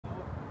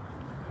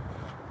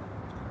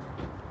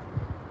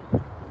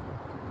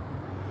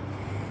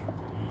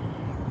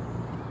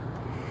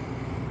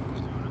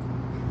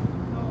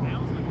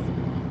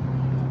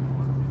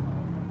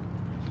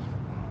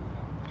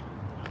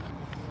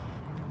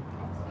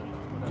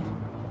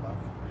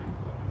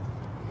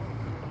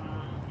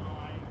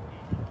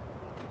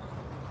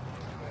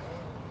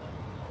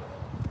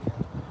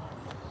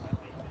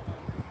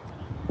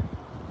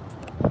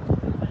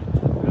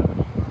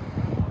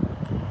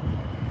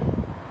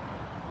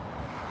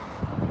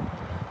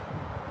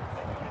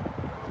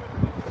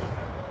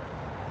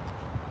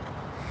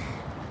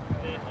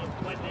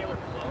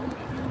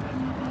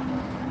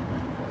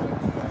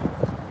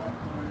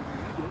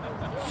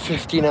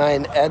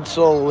59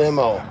 Edsel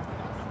limo.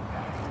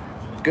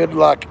 Good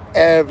luck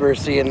ever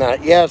seeing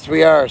that. Yes,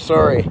 we are.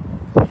 Sorry.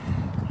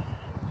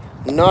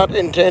 Not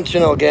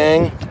intentional,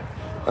 gang.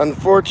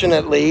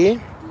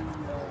 Unfortunately,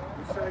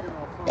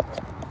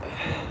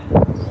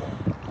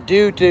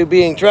 due to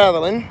being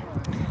traveling,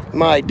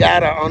 my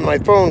data on my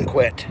phone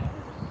quit.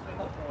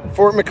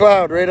 Fort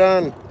McLeod, right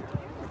on.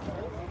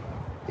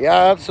 Yeah,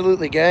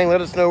 absolutely, gang.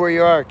 Let us know where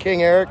you are.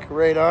 King Eric,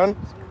 right on.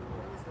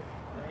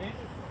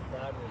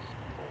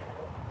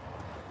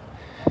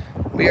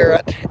 We are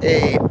at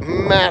a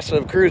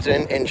massive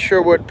cruise-in in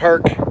Sherwood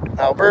Park,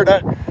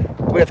 Alberta,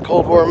 with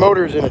Cold War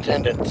Motors in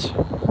attendance.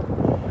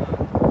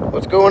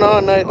 What's going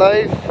on,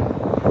 nightlife?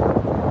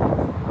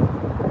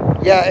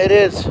 Yeah, it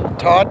is,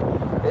 Todd.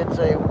 It's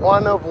a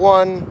 1 of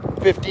 1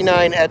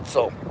 59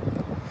 Edsel.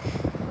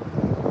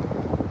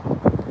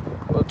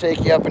 We'll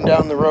take you up and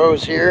down the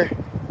rows here.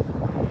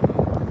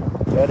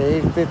 Got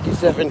a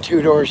 57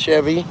 two-door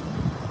Chevy.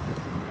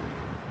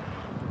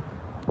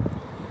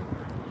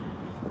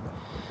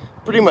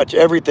 Pretty much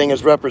everything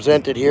is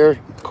represented here.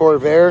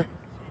 Corvair.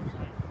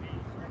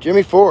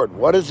 Jimmy Ford,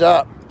 what is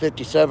up?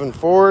 57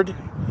 Ford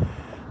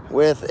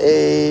with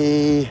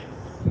a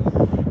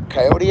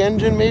Coyote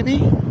engine,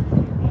 maybe?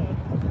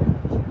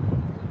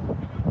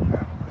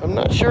 I'm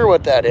not sure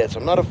what that is.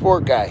 I'm not a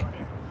Ford guy.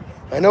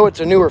 I know it's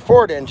a newer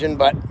Ford engine,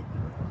 but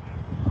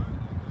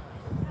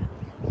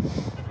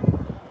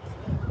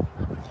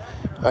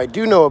I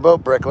do know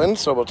about Bricklin,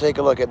 so we'll take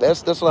a look at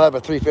this. This will have a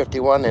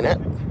 351 in it.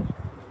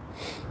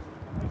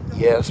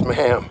 Yes,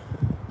 ma'am.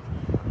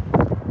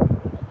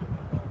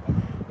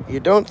 You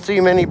don't see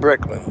many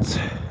Bricklins.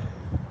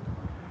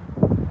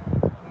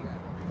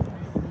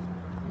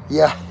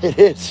 Yeah, it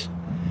is.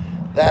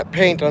 That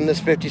paint on this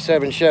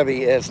 57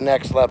 Chevy is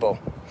next level.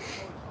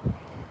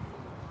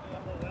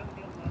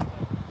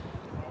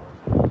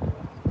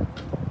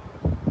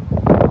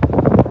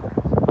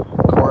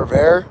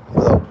 Corvair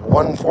with a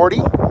 140,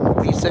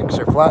 V6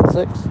 or flat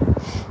 6.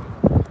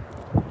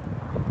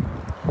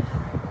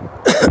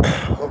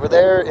 Over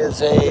there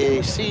is a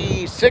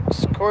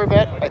C6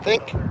 Corvette, I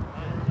think.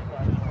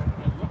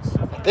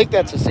 I think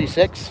that's a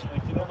C6.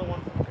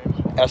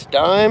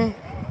 S-Dime.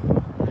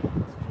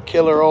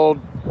 Killer old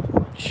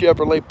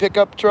Chevrolet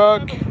pickup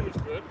truck.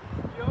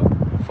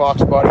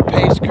 Fox body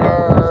pace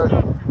car.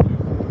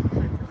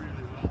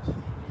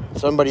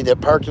 Somebody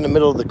that parked in the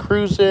middle of the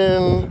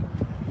cruise-in.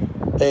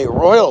 A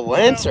Royal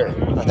Lancer.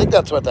 I think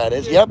that's what that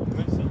is. Yep.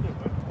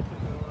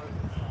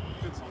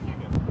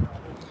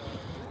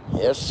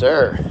 Yes,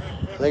 sir.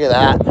 Look at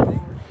that.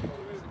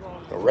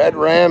 A red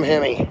Ram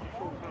Hemi.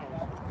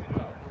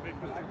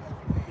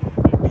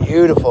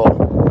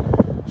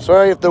 Beautiful.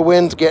 Sorry if the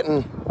wind's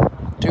getting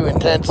too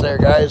intense there,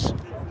 guys.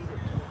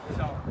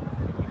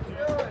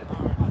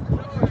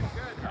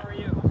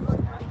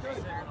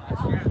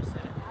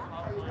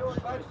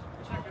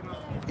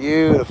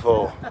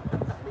 Beautiful.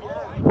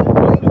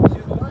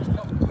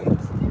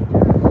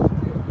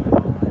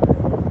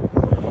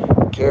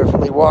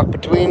 Carefully walk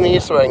between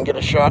these so I can get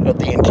a shot of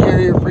the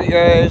interior for you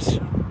guys.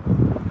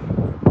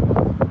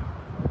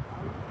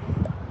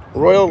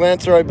 Royal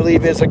Lancer, I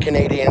believe, is a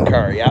Canadian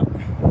car, yeah.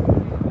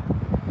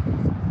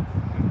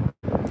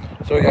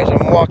 So guys,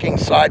 I'm walking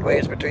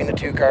sideways between the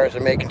two cars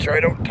and making sure I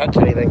don't touch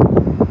anything.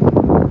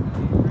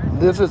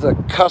 This is a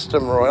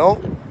custom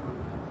Royal.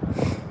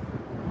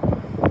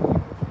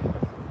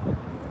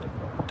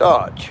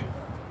 Dodge.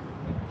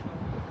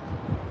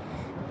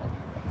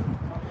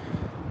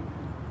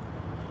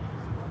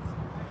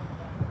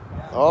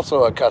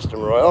 Also a custom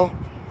Royal.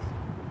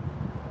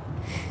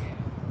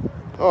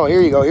 Oh,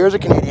 here you go. Here's a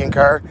Canadian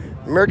car.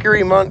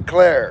 Mercury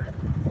Montclair.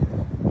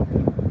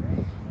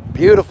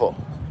 Beautiful.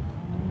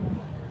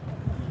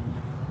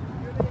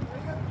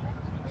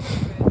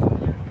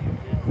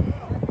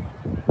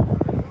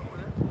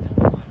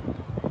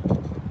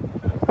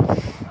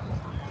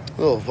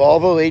 Little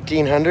Volvo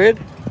 1800.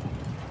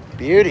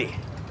 Beauty.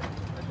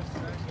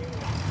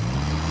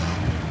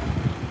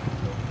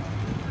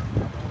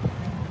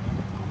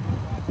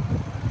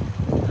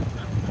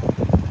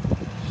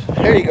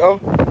 There you go.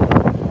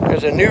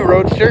 There's a new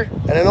Roadster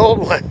and an old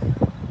one.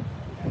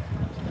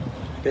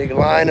 Big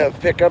line of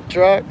pickup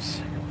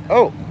trucks.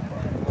 Oh,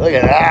 look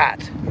at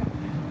that.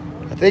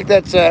 I think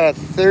that's a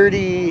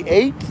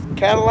 38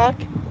 Cadillac.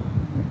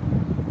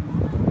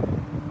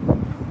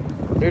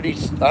 30,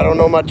 I don't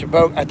know much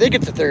about. I think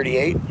it's a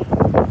 38.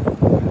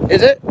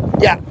 Is it?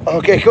 Yeah.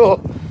 Okay, cool.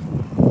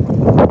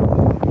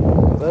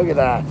 Look at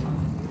that.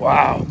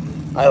 Wow.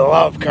 I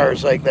love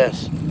cars like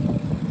this.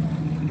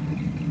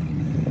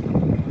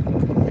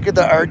 Look at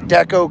the Art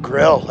Deco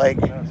grille. Like,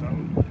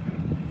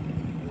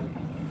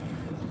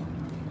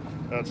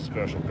 that's a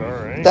special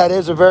car, right? That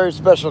is a very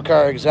special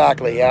car,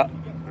 exactly, yeah.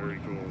 Very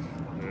cool.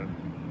 Yeah.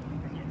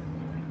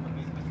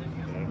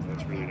 Yeah,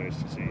 that's really nice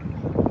to see.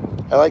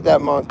 I like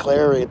that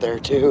Montclair right there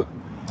too.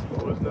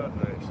 Oh, is that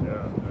nice?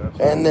 Yeah.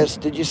 And this,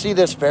 did you see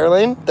this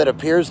Fairlane that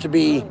appears to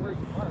be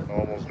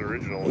almost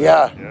original?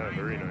 Yeah. Yeah,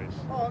 very nice.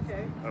 Oh,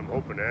 okay. I'm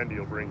hoping Andy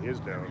will bring his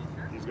down.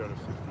 He's got a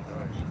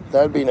 69.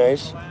 That'd be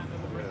nice. Yeah,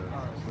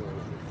 so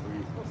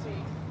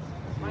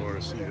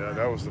to see that.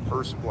 That was the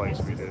first place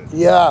we did.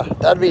 Yeah,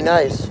 that'd be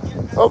nice.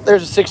 Oh,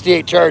 there's a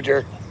 68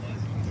 Charger.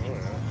 Oh,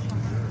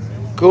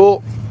 yeah.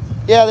 Cool.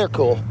 Yeah, they're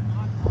cool.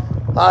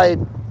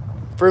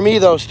 For me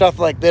though, stuff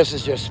like this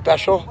is just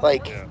special.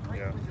 Like Yeah,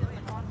 yeah.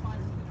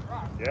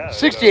 Yeah.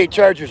 68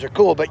 Chargers are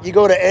cool, but you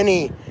go to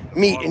any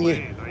meet and Model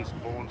you. A, nice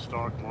bone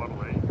stock Model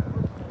A.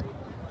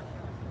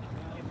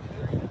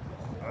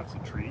 That's a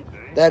treat,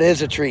 eh? That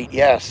is a treat,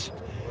 yes.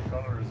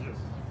 What color is this?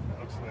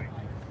 Looks like.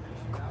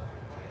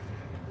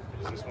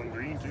 Is this one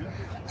green too?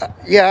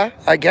 Yeah,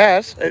 I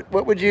guess.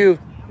 What would you?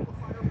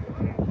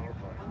 I'm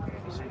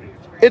assuming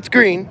it's green. It's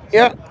green.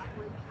 Yeah. It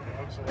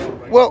looks a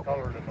lot like Well- the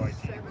color in my team.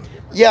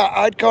 Yeah,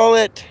 I'd call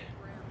it.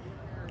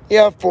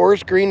 Yeah,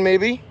 forest green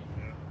maybe.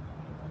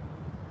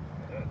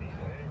 Yeah, neat,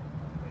 eh?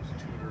 Nice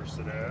Tudor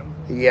sedan.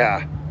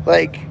 Yeah,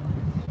 like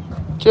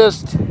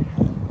just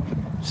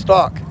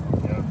stock.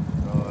 Yeah,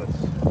 no, that's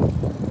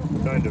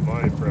kind of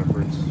my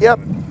preference. Yep.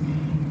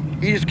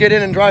 You just get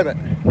in and drive it.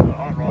 The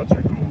hot rods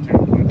are cool too.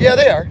 But, Yeah,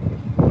 they are.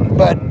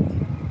 But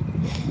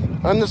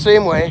I I'm the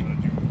same way. do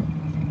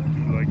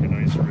like a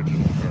nice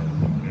original car.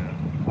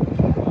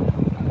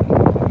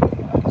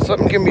 Yeah.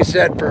 Something can be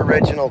said for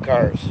original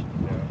cars.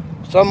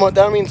 Yeah. Somewhat.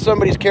 That means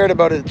somebody's cared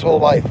about it its whole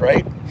life,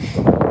 right?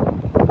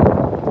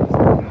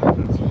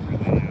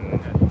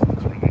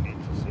 That's really neat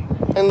to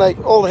see. And like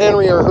old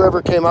Henry or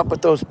whoever came up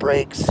with those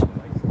brakes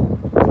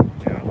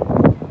Yeah.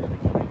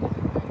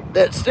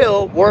 that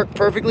still work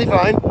perfectly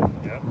fine.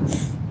 Yeah.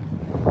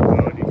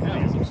 Well, you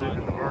can use them sitting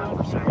in the barn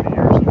for 70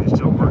 years and they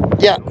still work.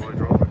 Yeah. No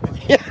hydraulics.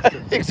 Yeah,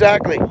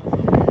 exactly.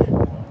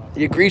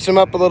 You grease them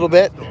up a little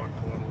bit. Stock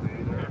Model A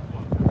there.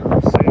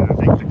 Say, I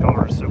think the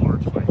color is similar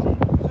to my team.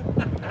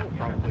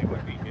 Probably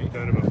would be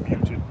kind of a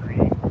muted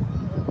green.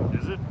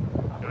 Is it?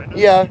 Kind of?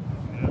 Yeah,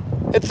 Yeah.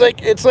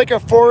 it's like a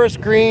forest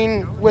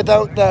green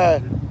without the. I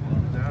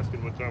was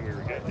asking what time we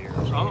were getting here.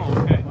 So Oh,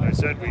 okay. I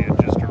said we had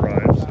just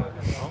arrived. So.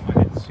 Oh, I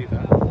didn't see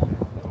that.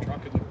 The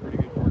truck is a pretty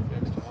good work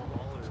next to it.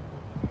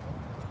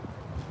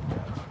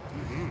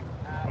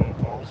 Oh,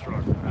 Paul's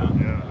truck.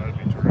 Yeah, that'd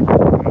be terrific.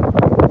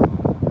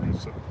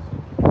 There's some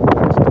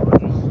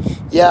Dodges.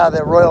 Yeah,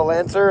 the Royal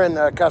Lancer and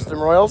the Custom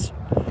Royals.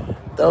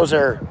 Those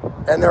are,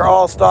 and they're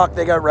all stock.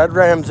 They got red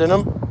Rams in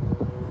them.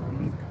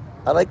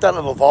 I like that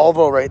little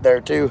Volvo right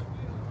there too.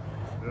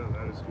 Yeah,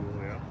 that is cool.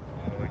 Yeah,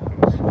 I like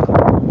those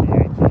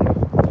P18.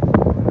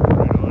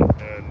 Right on.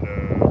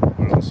 And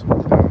what else is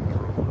down the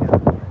road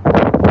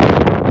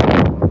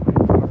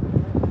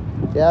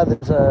here? Yeah,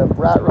 there's a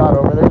rat rod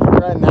over there. There's a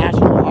Grand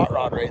National hot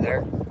rod right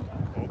there.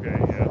 Okay,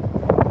 yeah.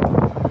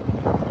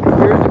 It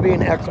appears to be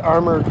an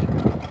ex-armored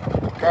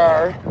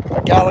car,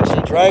 a Galaxy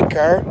drag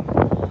car,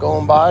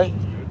 going by. Good,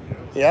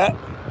 Yeah, yeah.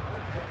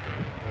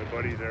 My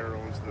buddy there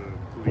owns the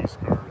police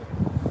car.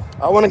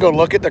 I want to go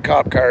look at the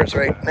cop cars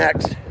right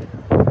next.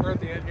 We're at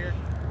the end here.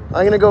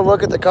 I'm gonna go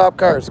look at the cop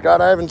cars.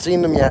 Scott, I haven't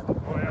seen them yet. Oh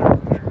yeah,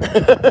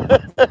 they're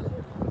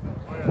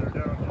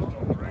down just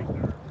on the right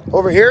there.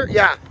 Over here?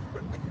 Yeah.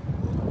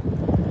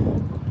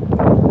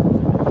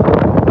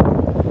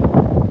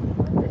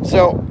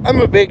 So I'm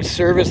a big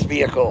service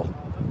vehicle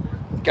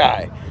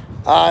guy.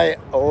 I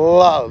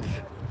love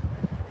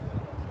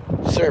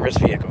service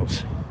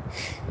vehicles.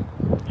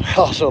 I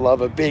also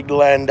love a big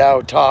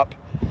Landau top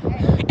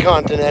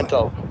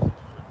Continental.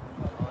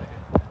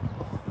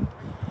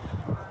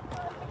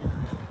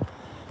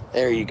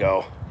 There you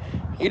go.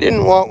 You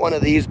didn't want one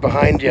of these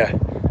behind you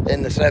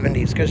in the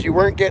 70s because you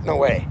weren't getting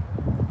away.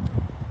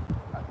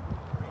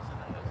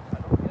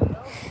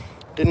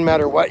 Didn't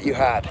matter what you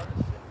had.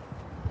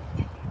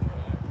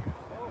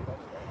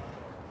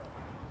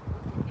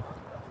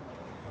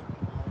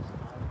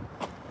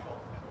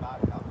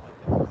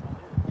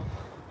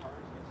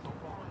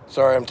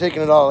 Sorry, I'm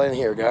taking it all in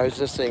here, guys.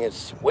 This thing is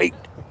sweet.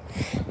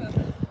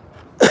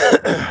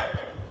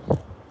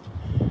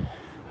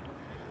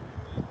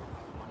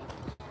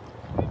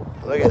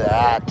 Look at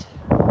that.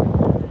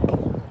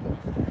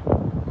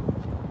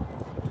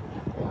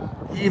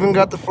 You even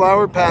got the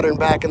flower pattern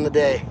back in the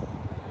day.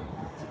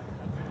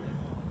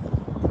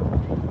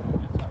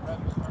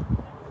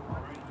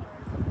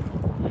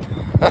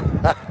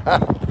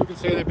 You can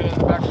say they've been in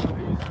the back of the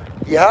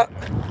piece. Yeah.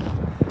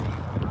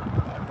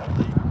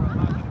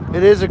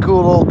 It is a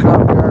cool old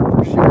cop car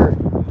for sure.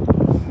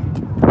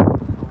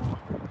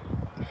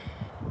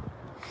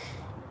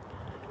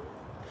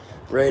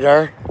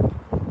 Radar.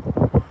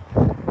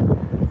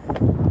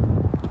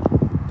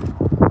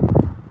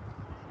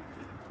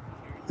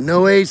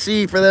 No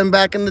AC for them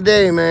back in the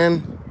day,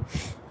 man.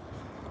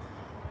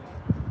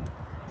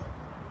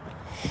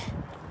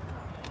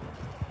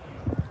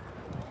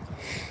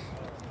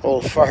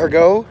 Old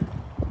Fargo.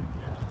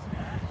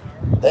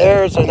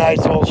 There's a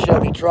nice old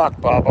Chevy truck,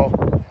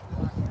 Bobo.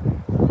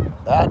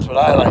 That's what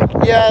I like.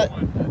 Yeah,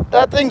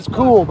 that thing's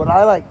cool, but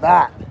I like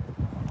that.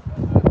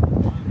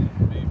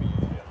 Maybe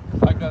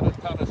I got a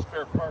ton of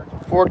spare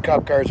parts. Ford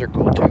cop cars are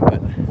cool too, but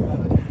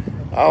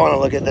I want to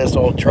look at this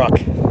old truck.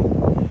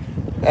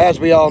 As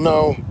we all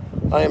know,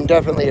 I am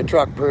definitely a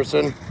truck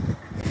person.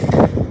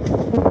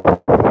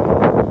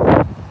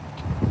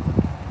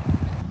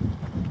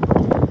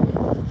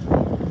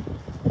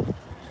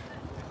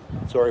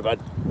 Sorry, bud.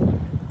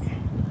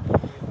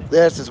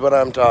 This is what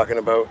I'm talking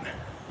about.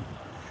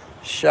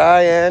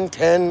 Cheyenne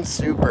 10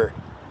 Super.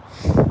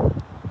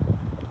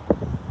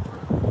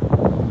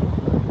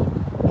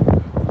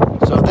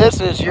 So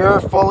this is your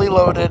fully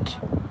loaded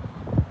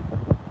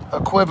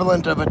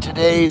equivalent of a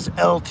today's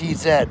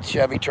LTZ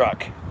Chevy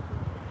truck.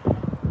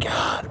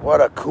 God,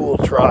 what a cool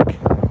truck.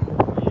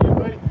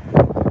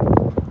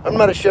 I'm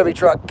not a Chevy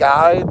truck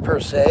guy per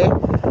se,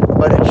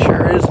 but it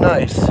sure is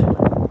nice.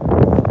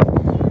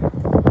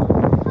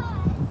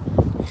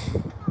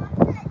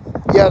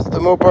 Yes, the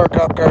Mopar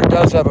Cup car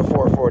does have a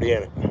 440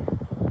 in it.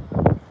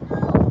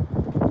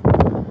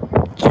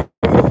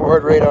 Jimmy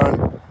Ford right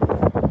on.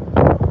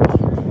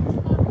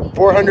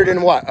 400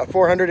 in what? A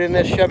 400 in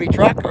this Chevy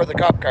truck or the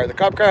Cup car? The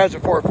Cup car has a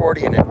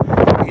 440 in it.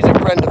 He's a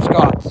friend of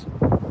Scott's.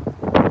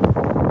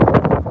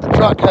 The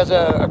truck has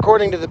a,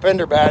 according to the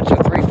Pender badge, a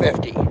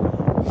 350.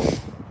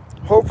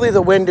 Hopefully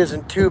the wind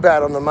isn't too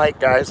bad on the mic,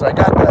 guys. I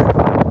got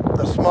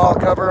the small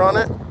cover on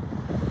it.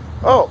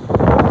 Oh,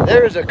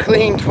 there's a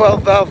clean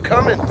 12-valve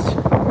Cummins.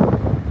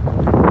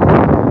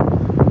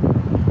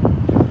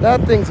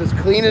 That thing's as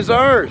clean as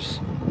ours.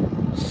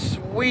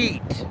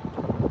 Sweet.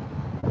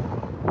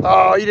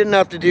 Oh, you didn't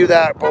have to do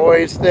that,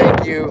 boys.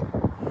 Thank you.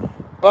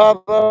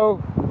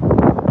 Bobo.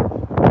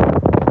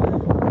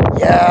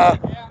 Yeah.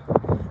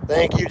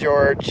 Thank you,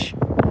 George.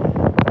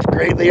 It's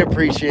greatly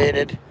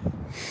appreciated.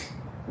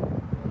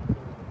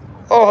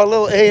 Oh, a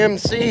little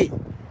AMC.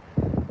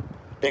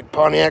 Big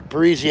Pontiac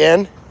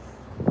Parisienne.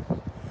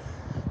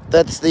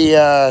 That's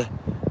the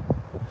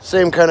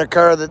same kind of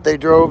car that they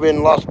drove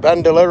in Los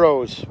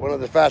Bandoleros, one of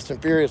the Fast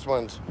and Furious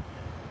ones.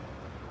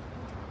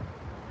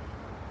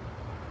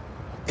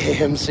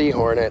 AMC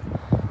Hornet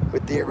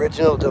with the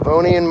original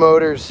Devonian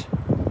motors.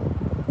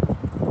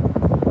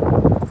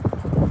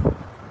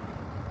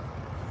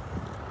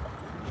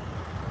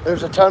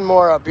 There's a ton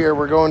more up here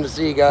we're going to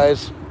see,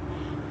 guys.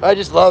 I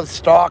just love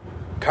stock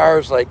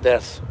cars like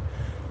this.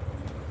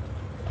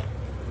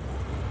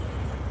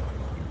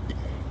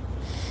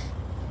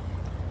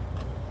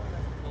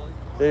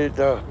 There's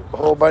a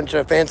whole bunch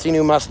of fancy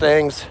new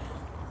Mustangs.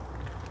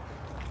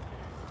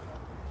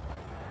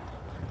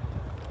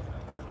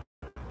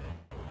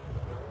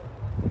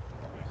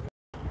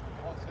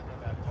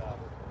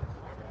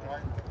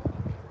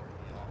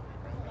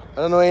 I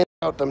don't know anything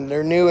about them.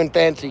 They're new and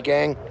fancy,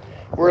 gang.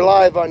 We're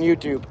live on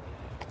YouTube.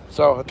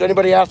 So if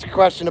anybody asks a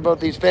question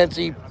about these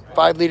fancy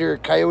 5-liter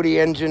Coyote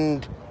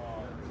engined,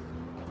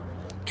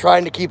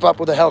 trying to keep up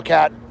with a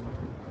Hellcat.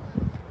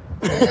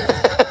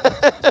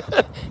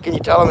 Can you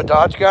tell I'm a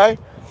Dodge guy?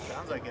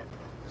 Sounds like it.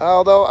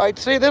 Although I'd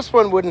say this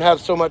one wouldn't have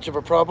so much of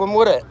a problem,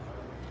 would it?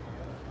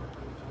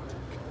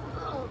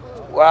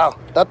 Wow,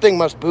 that thing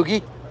must boogie.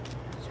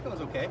 It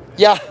goes okay.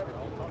 Yeah,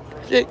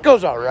 it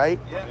goes all right.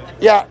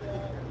 Yeah.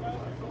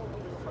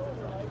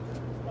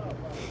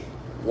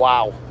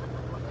 Wow.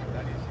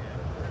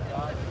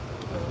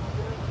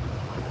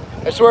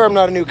 I swear I'm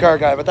not a new car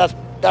guy, but that's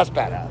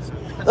badass.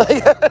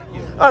 Like,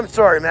 I'm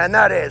sorry, man.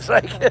 That is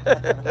like.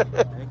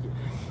 Thank you.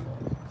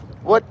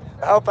 What?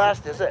 How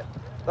fast is it?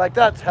 Like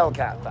that's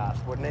Hellcat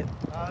fast, wouldn't it?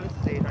 This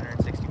is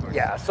 860 horse.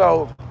 Yeah.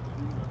 So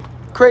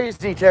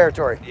crazy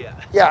territory.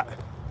 Yeah. Yeah.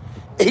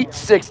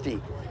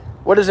 860.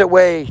 What does it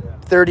weigh?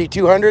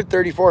 3,200,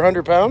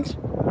 3,400 pounds?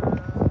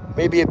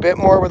 Maybe a bit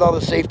more with all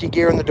the safety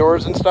gear in the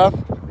doors and stuff.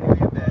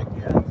 Maybe a bag,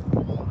 yeah.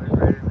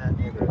 Right in that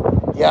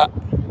neighborhood. Yeah.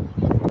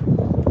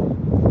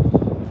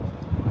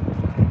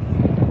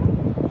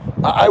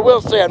 I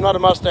will say I'm not a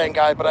Mustang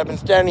guy, but I've been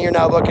standing here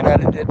now looking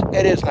at it.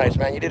 It is nice,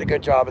 man. You did a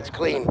good job. It's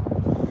clean.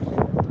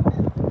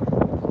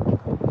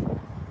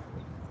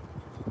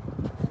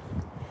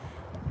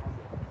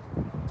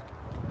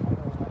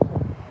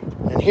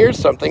 And here's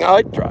something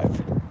I'd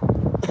drive.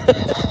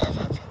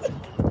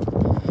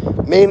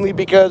 Mainly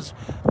because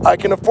I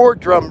can afford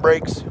drum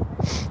brakes.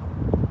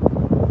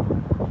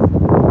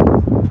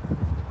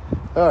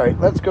 All right,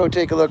 let's go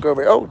take a look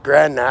over here. Oh,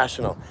 Grand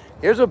National.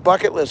 Here's a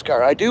bucket list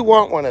car. I do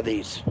want one of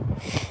these.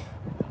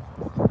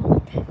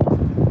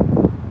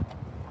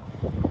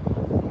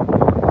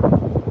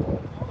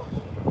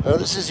 Oh,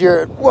 this is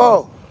your,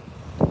 whoa,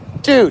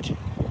 dude.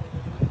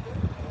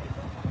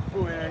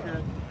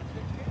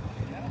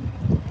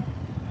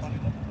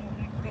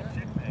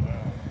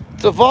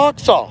 It's a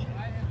Vauxhall.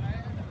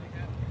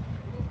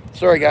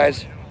 Sorry,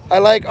 guys. I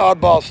like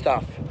oddball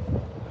stuff.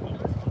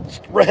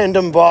 Just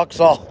random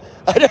Vauxhall.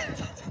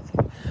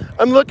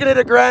 I'm looking at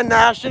a Grand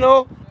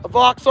National. A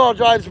Vauxhall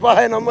drives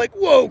by, and I'm like,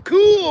 whoa,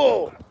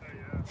 cool.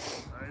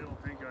 I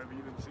don't think I've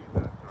even seen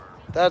that car.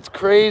 That's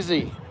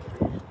crazy.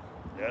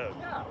 Yeah,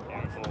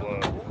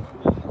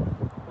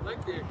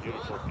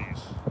 beautiful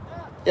piece.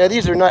 Yeah,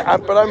 these are nice,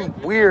 but I'm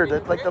weird.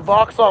 Like the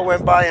Vauxhall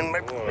went by and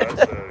Well,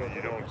 that's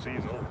you don't see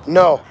those.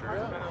 no.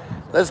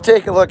 Let's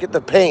take a look at the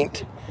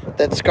paint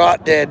that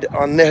Scott did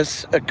on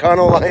this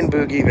Econoline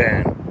Boogie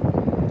van.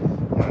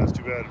 Yeah, it's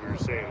too bad we were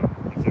saying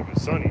if it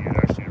was sunny, it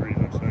actually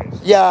really looks nice.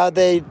 Yeah,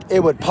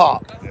 it would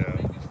pop. Yeah,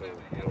 so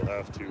you'll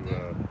have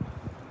to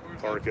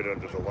park it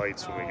under the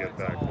lights when we get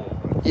back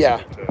home.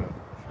 Yeah.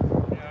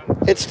 But,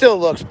 It still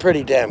looks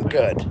pretty damn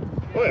good.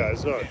 Oh yeah,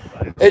 it's not.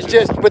 It's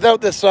just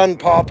without the sun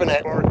popping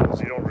it.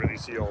 Sparkles, you don't really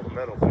see all the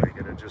metal flake,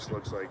 and it just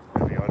looks like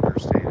really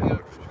understated.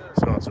 Which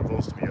it's not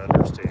supposed to be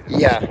understated.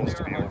 Yeah. It's supposed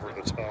to be over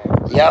the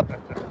top. Yep.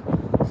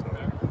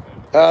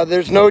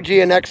 There's no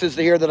GNXs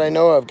here that I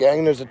know of,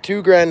 gang. There's a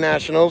 2 Grand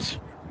Nationals.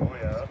 Oh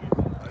yeah.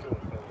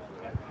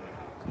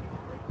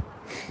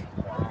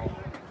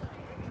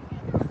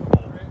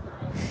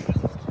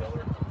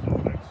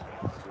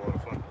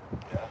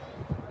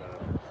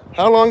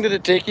 How long did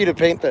it take you to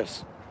paint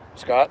this,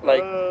 Scott?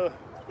 Like,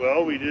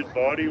 well, we did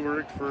body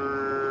work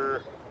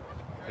for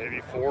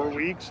maybe 4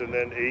 weeks and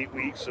then 8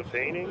 weeks of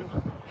painting.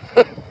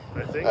 I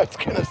think. I was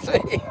gonna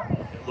say.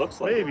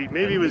 Looks like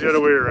Maybe it was the other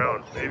way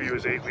around. Maybe it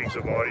was 8 weeks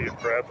of body and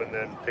prep and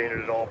then painted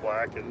it all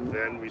black and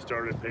then we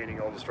started painting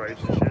all the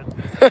stripes and shit.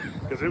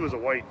 Because it was a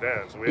white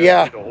van, so we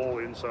had to paint the whole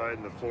inside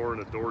and the floor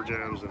and the door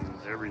jambs and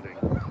everything.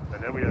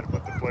 And then we had to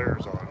put the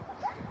flares on.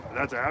 And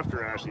that's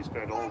after Ashley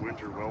spent all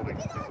winter welding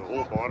because the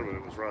whole bottom of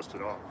it was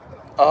rusted off.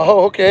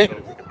 Oh, okay. So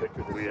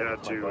we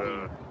had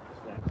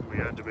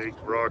to make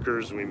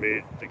rockers and we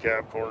made the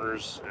cab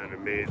corners and it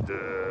made it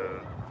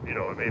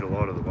made a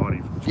lot of the body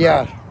from scratch.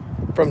 Yeah,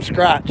 from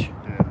scratch.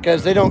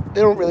 Because they don't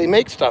really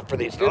make stuff for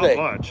these, do they?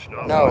 Not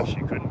much.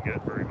 You couldn't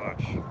get very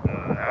much.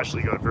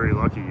 Ashley got very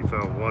lucky. He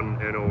found one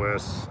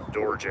NOS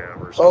door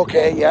jam or something.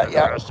 Okay, yeah.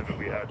 The rest of it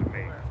we had to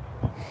make.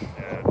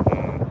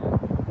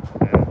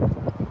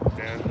 And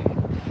then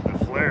the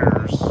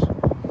flares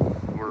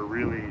were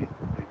really,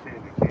 they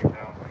came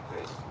down like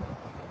this.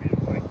 We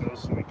didn't like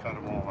those, so we cut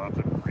them all up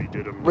and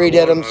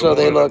redid them. So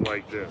they look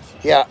like this.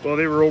 Yeah. Well,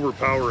 they were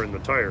overpowering the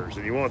tires,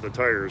 and you want the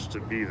tires to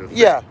be the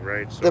thing,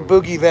 right? So, the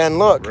boogie van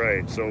look.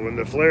 Right. So when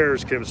the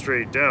flares came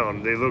straight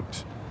down, they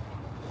looked,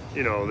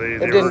 they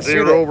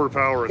were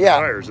overpowering the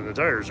tires, and the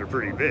tires are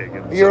pretty big.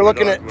 And You're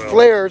looking at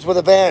flares with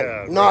a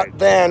van, not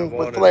van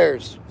with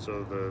flares.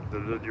 So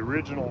the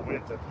original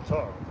width at the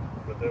top,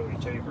 but then we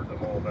tapered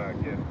them all back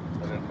in,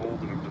 and then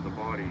molded them to the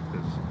body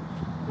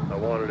because I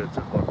wanted it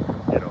to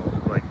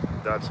look, like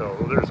that's how.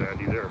 Oh, there's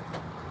Andy there.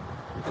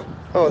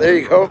 Oh, there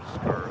you go.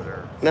 Car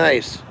there.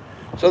 Nice.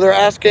 So they're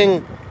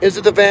asking, is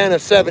it the van a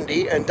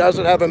 70 and does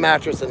it have a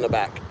mattress in the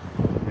back?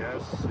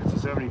 Yes, it's a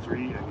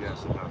 73 and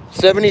yes it does.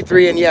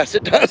 73 and yes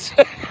it does.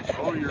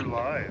 Oh, you're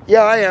live.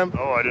 Yeah, I am.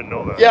 Oh, I didn't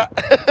know that. Yeah.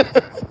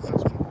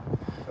 That's cool.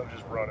 I'm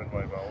just running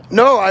my mouth.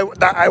 No,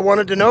 I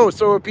wanted to know.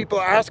 So are people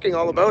asking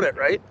all about it,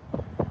 right?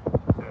 Yeah,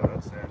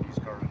 that's Andy's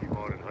car that he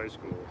bought in high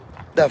school.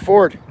 That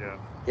Ford. Yeah.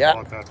 Yeah.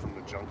 Bought that from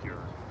the junkyard.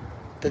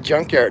 The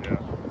junkyard. Yeah,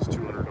 it's a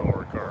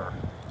 $200 car.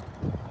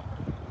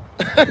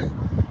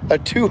 A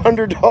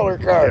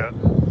 $200 car. Yeah.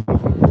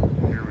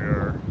 Here we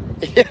are.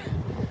 Yeah.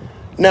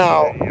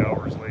 Now. 80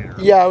 hours later.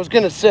 Yeah, I was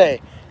gonna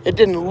say it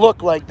didn't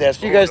look like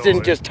this. You guys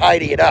didn't just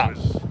tidy it up.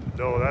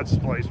 No, that's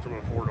spliced from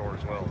a 4-door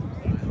as well.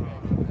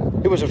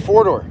 It was a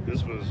 4-door.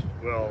 This was,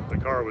 well, the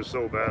car was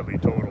so badly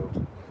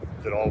totaled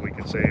that all we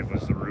could save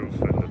was the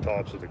roof and the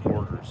tops of the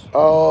quarters.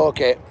 Oh,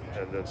 okay.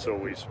 And then so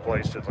we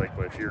spliced it like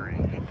my Fury.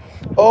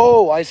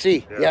 Oh, I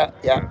see. Yeah.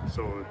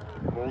 So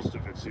most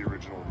of it's the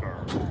original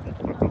car,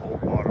 but the whole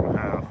bottom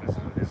half is a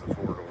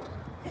 4-door.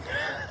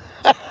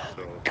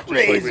 So, just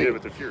Crazy. like we did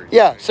with the Fury.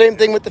 Yeah, same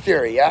thing with the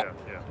Fury. Yeah. So,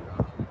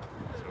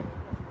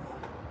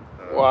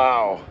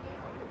 Wow.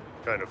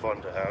 Kind of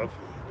fun to have.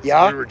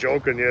 Yeah. We were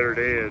joking the other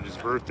day at his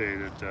birthday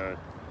that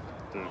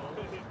the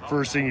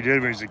first thing he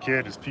did when he was a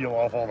kid is peel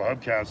off all the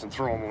hubcaps and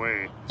throw them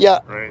away. Yeah.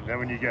 Right. And then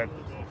when you get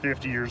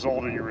 50 years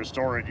old and you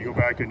restore it, you go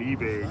back on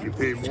eBay and you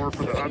pay more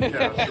for the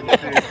hubcaps than you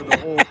pay for the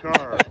whole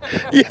car.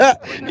 Yeah.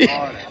 When you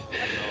bought it,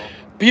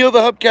 Peel the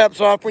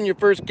hubcaps off when you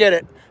first get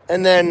it,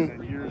 and then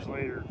And years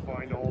later,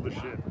 find all the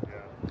shit.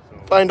 Yeah. So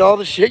find all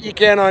the shit you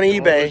can on all the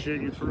eBay. shit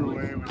you threw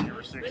away when you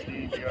were 16,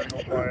 you gotta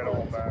go buy it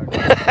all back.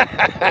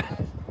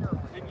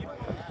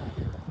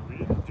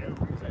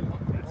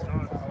 It's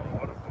not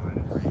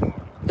modified.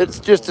 It's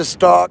just a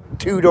stock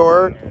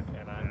 2-door.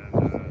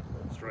 And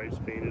stripes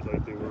painted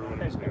like they were when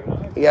it was new.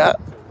 Yeah.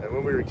 And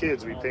when we were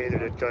kids, we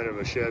painted it kind of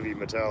a Chevy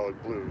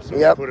metallic blue. So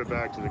Yep. we put it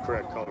back to the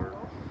correct color.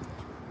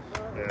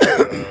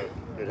 And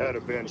it had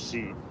a bench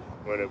seat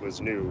when it was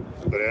new,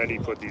 but Andy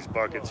put these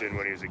buckets in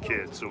when he was a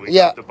kid. So we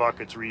got the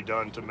buckets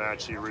redone to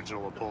match the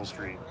original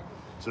upholstery.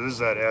 So this is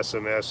that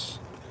SMS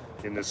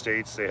in the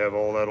States. They have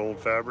all that old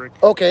fabric.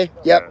 Okay.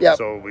 Yep.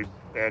 So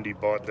Andy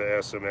bought the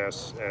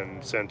SMS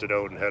and sent it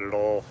out and had it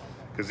all,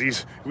 because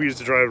we used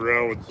to drive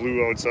around with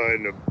blue outside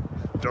and a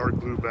dark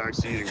blue back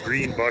seat and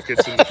green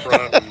buckets in the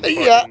front. And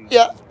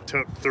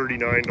took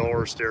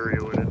 $39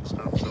 stereo in it and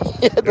stuff. So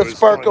yeah, the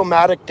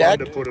Sparkomatic deck.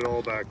 To put it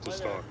all back to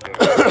stock.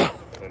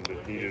 And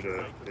it needed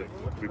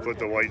we put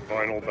the white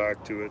vinyl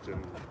back to it.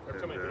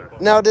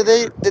 Now, did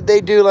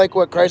they do like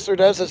what Chrysler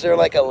does? Is there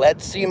like a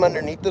lead seam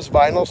underneath this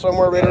vinyl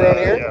somewhere right around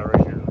here? Yeah,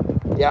 right here.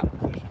 Yeah.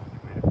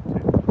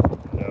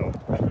 No.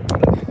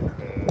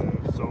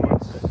 So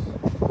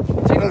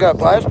It's even got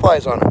bias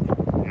plies on it.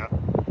 Yeah.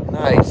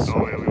 Nice.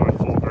 Oh yeah, we went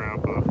full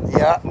grandpa.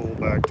 Yeah. Full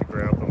back to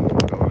grandpa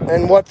mode on it.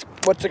 And what's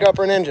it got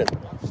for an engine?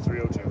 It's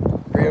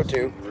 302.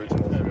 302. The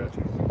original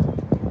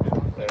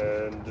 302.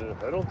 And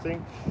I don't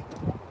think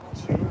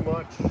too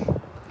much.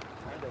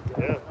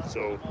 Yeah,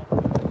 so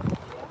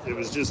it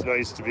was just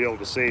nice to be able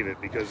to save it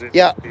because it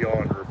was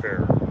beyond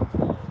repair.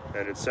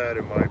 And it sat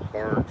in my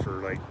barn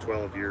for like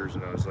 12 years,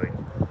 and I was like,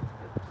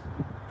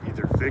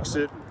 either fix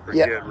it or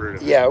get rid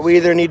of it. Yeah, we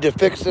either need to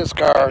fix this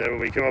car. And then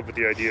when we came up with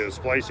the idea of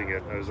splicing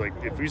it, I was like,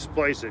 if we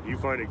splice it, you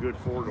find a good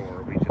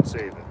 4-door, we can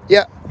save it.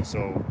 Yeah.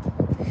 So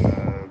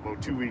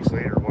about 2 weeks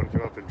later, one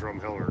came up in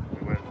Drumheller.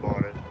 We went and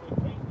bought it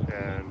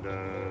and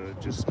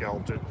just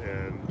scalped it,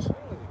 and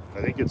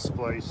I think it's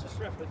spliced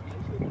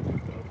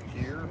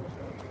here.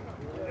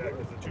 Yeah,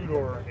 because the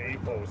 2-door A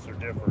posts are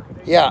different.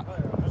 Yeah.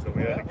 So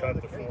we had to cut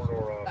the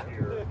 4-door off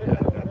here, and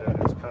then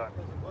it's cut.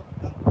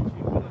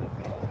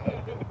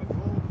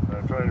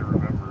 I'm trying to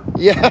remember.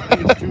 Yeah.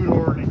 It's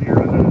 2-door to here,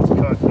 and then it's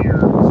cut here.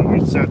 So we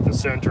set the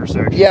center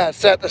section. Yeah,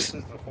 set the. This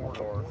is the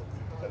 4-door,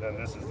 and then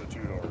this is the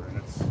 2-door, and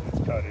it's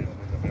cut in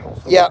the middle.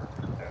 So yeah.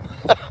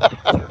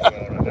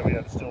 And then we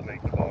had to still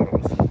make the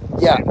bottoms.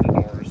 Yeah. Save the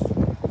doors.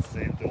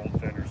 Save the old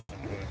fenders and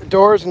hood.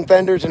 Doors and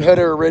fenders and hood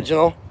are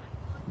original.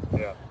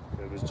 Yeah.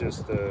 It was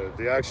just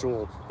the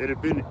actual. It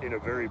had been in a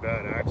very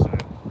bad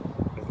accident.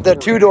 The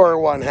 2-door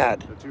one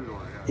had. The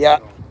 2-door. Yeah.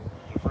 So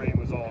the frame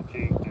was all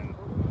kinked and.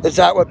 Is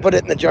that what put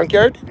it in the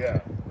junkyard?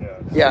 Yeah, yeah.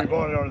 So yeah. We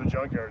bought it out of the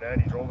junkyard,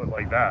 and he drove it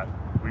like that.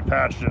 We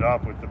patched it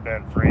up with the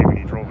bent frame, and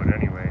he drove it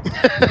anyway.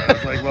 And I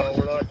was like, well,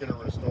 we're not going to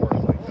restore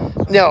it like that.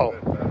 So no.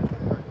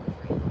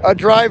 A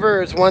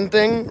driver is one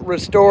thing,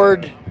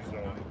 restored. Yeah,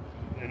 so,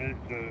 and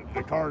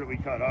the car that we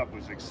cut up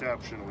was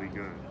exceptionally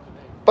good.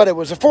 But it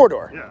was a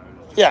 4-door. Yeah.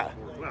 Yeah.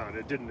 Well, and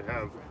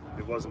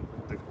it wasn't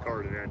the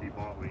car that Andy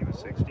bought when he was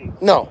 16.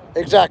 No,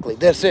 exactly.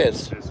 This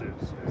is. This is.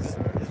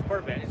 Is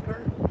part of Andy's car?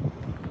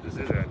 This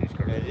is Andy's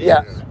car.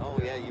 Yeah. Oh,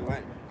 yeah, you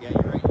went. Yeah,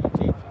 you're right. You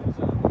changed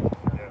it.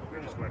 Yeah, we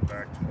just went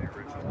back to the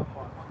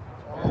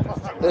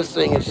original. This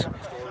thing is.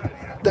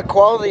 The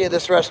quality of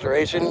this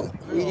restoration,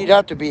 you'd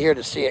have to be here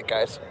to see it,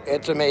 guys.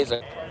 It's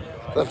amazing.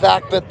 The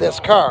fact that this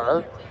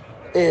car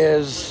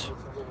is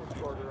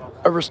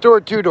a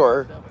restored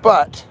 2-door,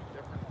 but,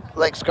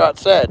 like Scott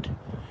said,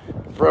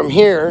 from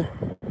here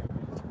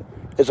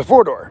is a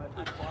 4-door.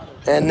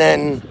 And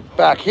then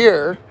back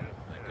here,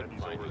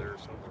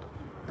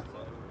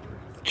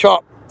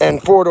 chop and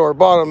 4-door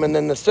bottom, and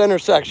then the center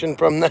section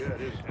from the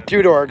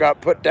 2-door got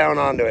put down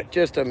onto it.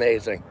 Just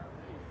amazing.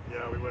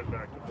 Yeah, we went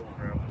back to full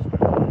ground.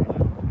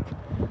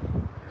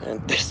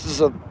 And this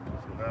is a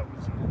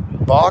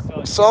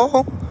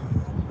Vauxhall?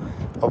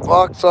 A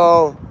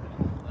Vauxhall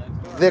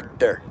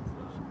Victor.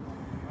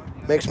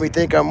 Makes me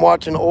think I'm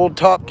watching old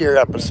Top Gear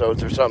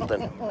episodes or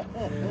something.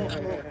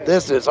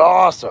 This is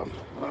awesome.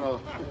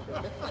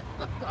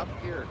 Top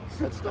Gear.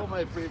 That's still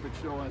my favorite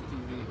show on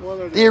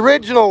TV. The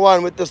original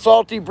one with the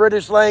salty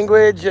British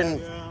language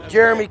and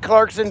Jeremy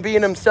Clarkson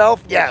being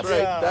himself. Yes. That's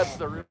right. That's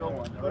the real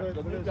one.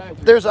 The new guy.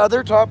 There's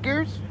other Top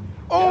Gears?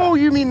 Oh,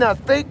 you mean that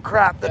fake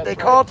crap that they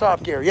call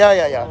Top Gear. Yeah,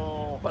 yeah, yeah.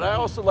 Oh, but I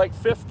also like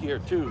Fifth Gear,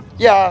 too.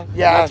 Yeah,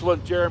 yeah. That's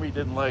what Jeremy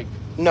didn't like.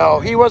 No,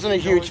 he wasn't a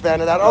huge fan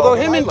of that. Although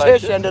him and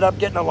Tish ended up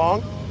getting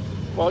along.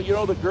 Well, you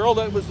know, the girl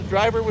that was the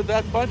driver with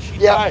that bunch, she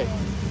died.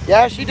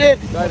 Yeah, she did.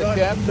 Died of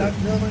cancer. That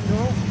German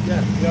girl?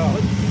 Yeah.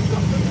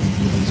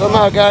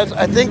 Somehow, guys,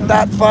 I think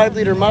that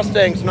 5-liter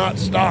Mustang's not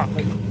stock.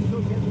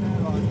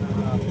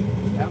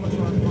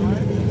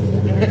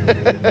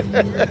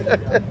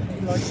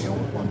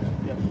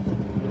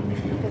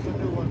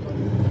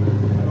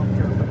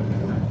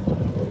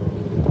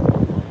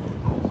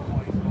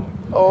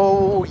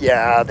 Oh,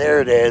 yeah,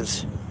 there it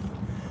is.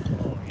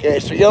 Okay,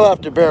 so you'll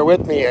have to bear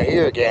with me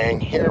here, gang.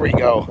 Here we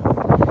go.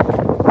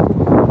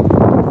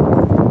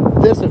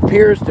 This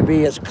appears to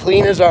be as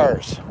clean as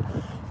ours.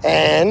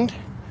 And,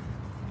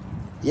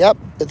 yep,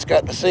 it's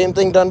got the same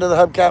thing done to the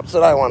hubcaps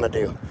that I want to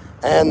do.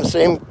 And the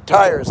same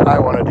tires I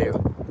want to do.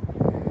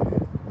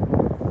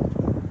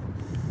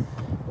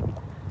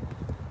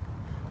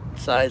 What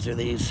size are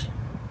these?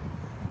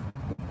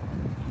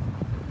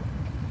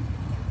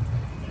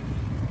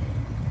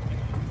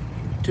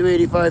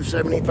 $285,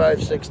 $75,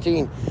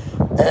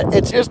 $16.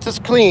 It's just as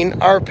clean.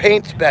 Our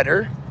paint's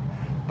better,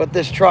 but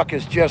this truck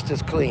is just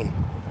as clean.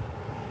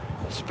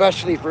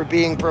 Especially for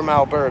being from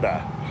Alberta.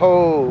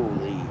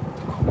 Holy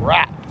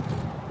crap.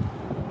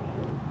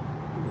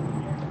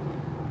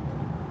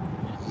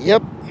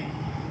 Yep.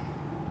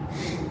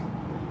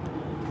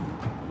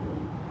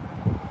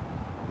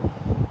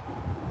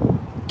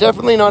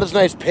 Definitely not as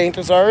nice paint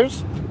as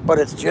ours, but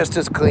it's just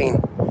as clean.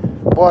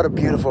 What a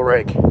beautiful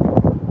rig.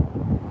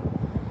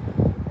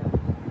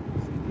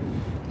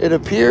 It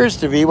appears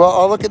to be, well,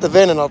 I'll look at the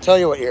VIN and I'll tell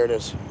you what year it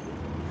is.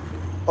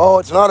 Oh,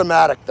 it's an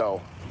automatic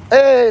though.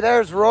 Hey,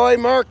 there's Roy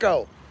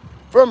Marco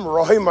from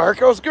Roy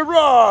Marco's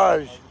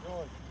Garage.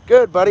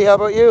 Good, buddy. How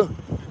about you?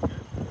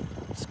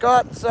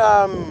 Scott's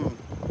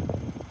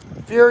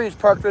Fury's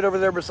parked right over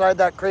there beside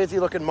that crazy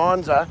looking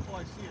Monza.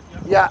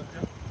 Yeah,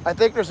 I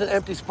think there's an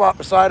empty spot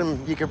beside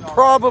him. You could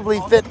probably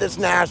fit this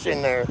Nash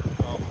in there.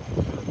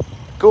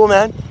 Cool,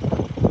 man.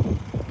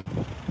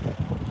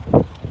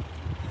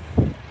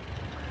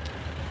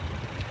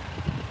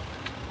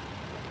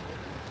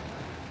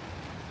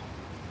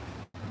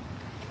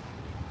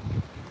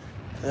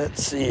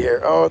 Let's see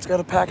here. Oh, it's got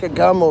a pack of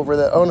gum over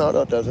there. Oh, no,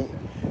 it doesn't.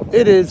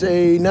 It is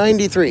a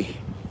 93.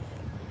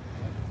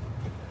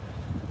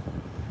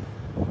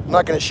 I'm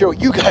not going to show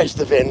you guys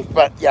the VIN,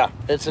 but yeah,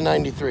 it's a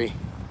 93.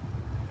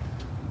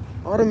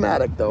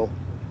 Automatic, though.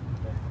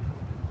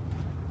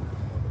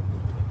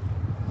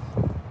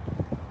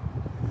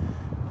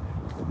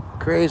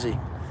 Crazy.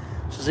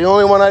 This is the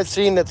only one I've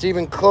seen that's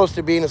even close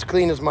to being as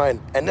clean as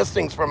mine. And this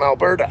thing's from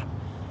Alberta.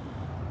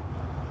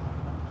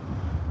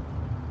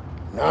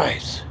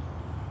 Nice.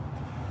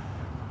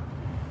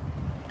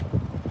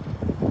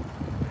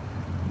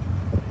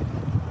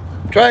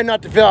 Trying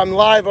not to feel I'm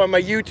live on my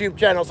YouTube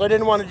channel, so I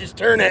didn't want to just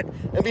turn it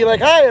and be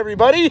like, hi,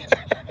 everybody.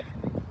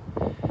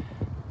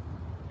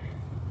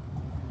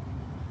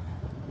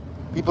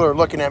 People are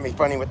looking at me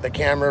funny with the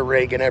camera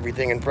rig and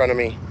everything in front of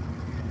me.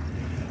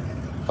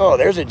 Oh,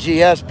 there's a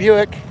GS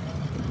Buick.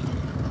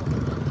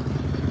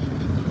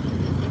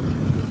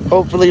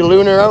 Hopefully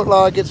Lunar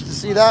Outlaw gets to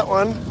see that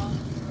one.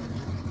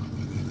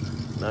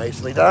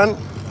 Nicely done.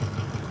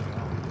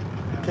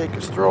 Take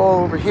a stroll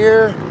over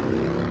here.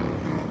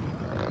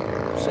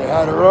 Say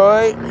hi to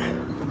Roy.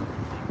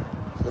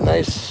 It's a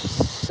nice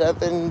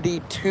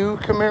 72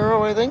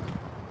 Camaro, I think.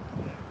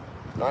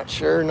 Not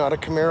sure, not a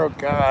Camaro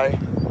guy.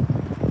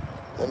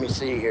 Let me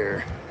see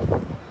here.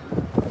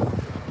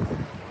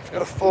 It's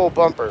got a full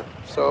bumper,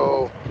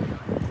 so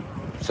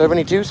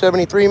 72,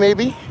 73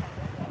 maybe.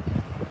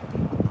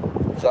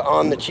 It's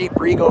on the cheap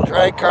Regal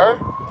drag car.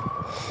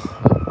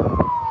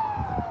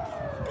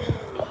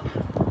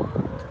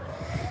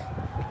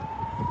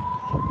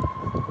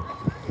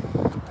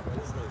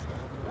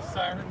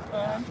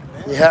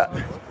 Yeah.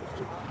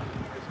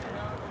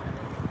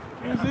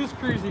 Who's this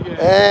crazy guy?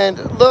 And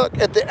look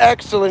at the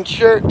excellent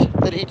shirt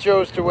that he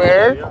chose to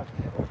wear.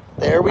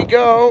 There we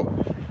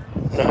go.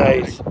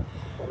 Nice.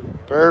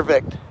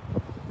 Perfect.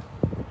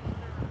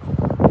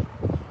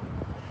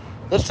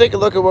 Let's take a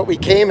look at what we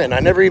came in. I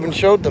never even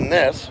showed them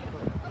this.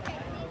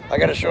 I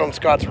gotta show them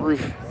Scott's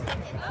roof.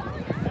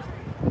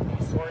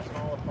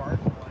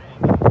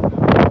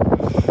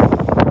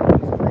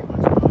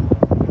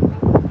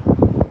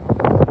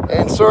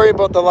 And sorry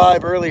about the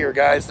live earlier,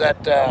 guys. That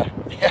yeah,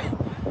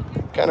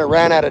 kind of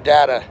ran out of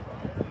data.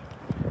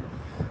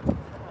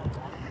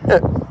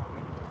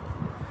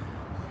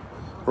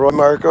 Roy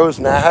Marcos,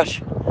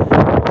 Nash.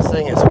 This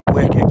thing is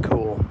wicked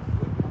cool.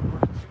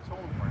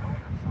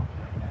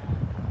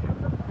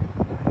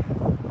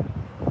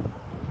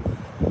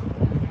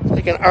 It's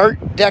like an Art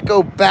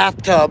Deco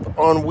bathtub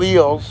on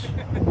wheels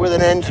with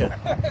an engine.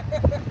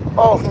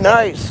 Oh,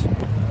 nice.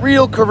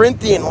 Real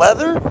Corinthian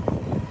leather?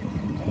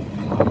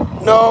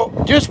 No,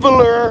 just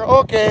velour.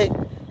 Okay.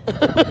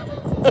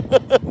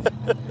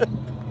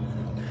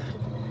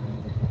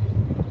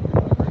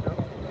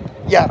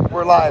 Yeah,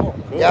 we're live. Oh,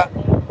 cool. Yeah.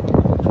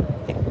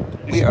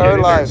 We are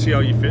live. See how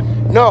you fit?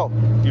 No.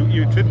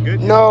 You fit good?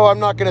 No, I'm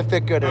not going to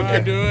fit good in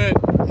I here. do it.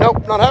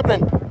 Nope, not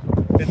happening.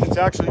 It's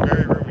actually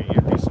very roomy.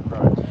 You'd be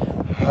surprised. You're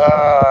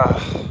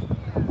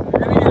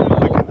gonna get it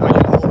I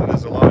can hold it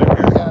as a lot of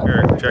here.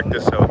 Here, check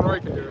this out. Roy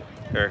can do it.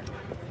 Here.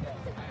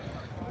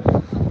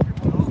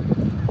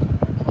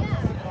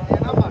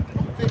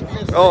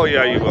 Oh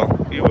yeah, you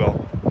will. You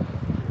will.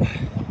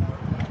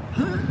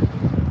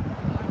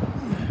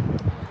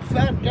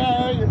 Fat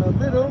guy in a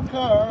little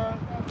car.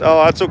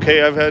 Oh, that's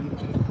okay. I've had.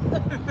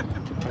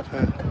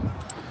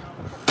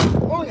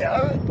 Oh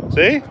yeah.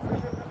 See?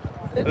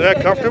 Is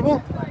that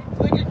comfortable? It's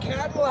like a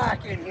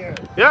Cadillac in here.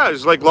 Yeah,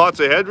 there's like lots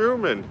of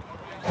headroom and.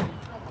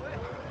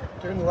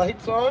 Turn the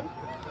lights on.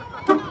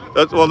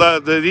 That's, well,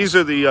 these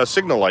are the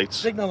signal lights.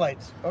 Signal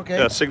lights. Okay.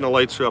 Yeah, signal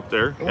lights are up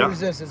there. And Yeah. what is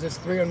this? Is this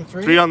 3 on the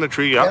tree? 3 on the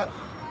tree. Yeah.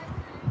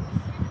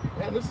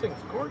 Man, this thing's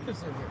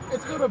gorgeous in here.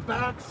 It's got a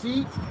back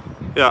seat.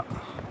 Yeah.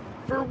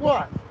 For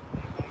what?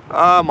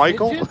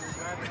 Michael. Midgets?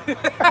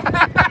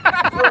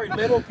 Sorry,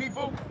 middle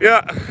people.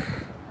 Yeah.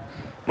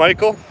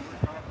 Michael.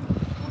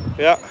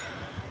 Yeah.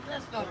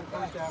 That's not a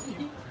front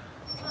seat.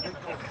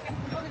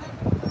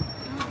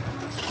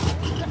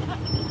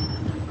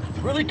 It's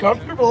really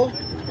comfortable.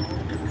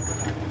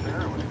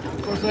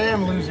 Of course, I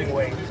am losing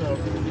weight, so.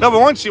 No, but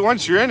once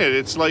you're in it,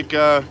 it's like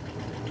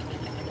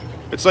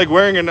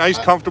wearing a nice,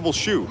 comfortable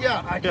shoe.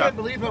 Yeah, I can't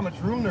believe how much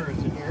room there is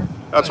in here.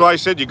 That's why I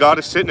said you got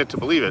to sit in it to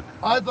believe it.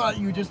 I thought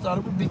you just thought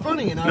it would be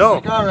funny, and I No.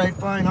 was like, all right,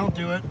 fine, I'll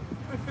do it.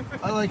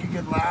 I like a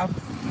good laugh.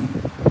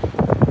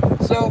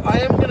 So I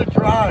am going to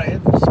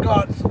drive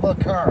Scott's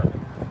C.A.R.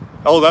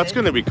 Oh, that's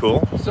going to be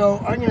cool. So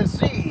I'm going to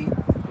see,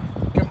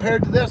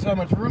 compared to this, how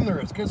much room there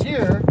is. Because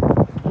here,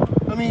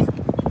 I mean,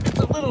 it's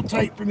a little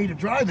tight for me to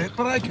drive it,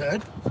 but I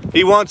could.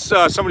 He wants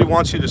somebody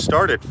wants you to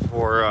start it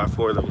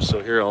for them.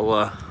 So here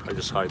I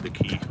just hide the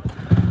key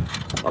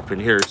up in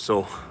here.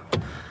 So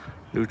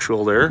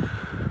neutral there.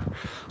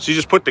 So you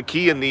just put the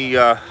key in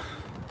the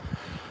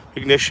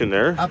ignition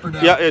there. Up or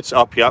down? Yeah, it's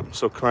up. Yeah.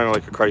 So kind of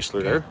like a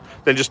Chrysler there.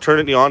 Then just turn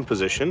it in the on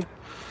position,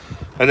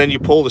 and then you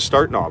pull the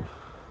start knob.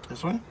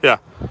 This one? Yeah.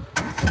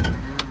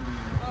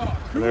 Oh,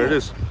 And there it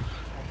is.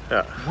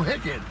 Yeah.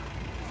 Wicked.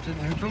 Is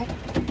it neutral?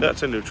 Yeah,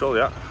 it's in neutral.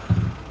 Yeah.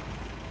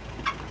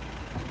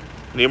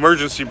 The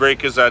emergency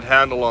brake is that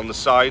handle on the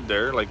side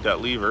there, like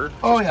that lever. Which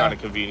Oh, is yeah. kind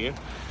of convenient.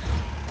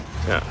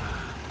 Yeah.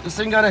 This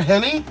thing got a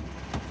Hemi?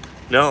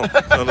 No,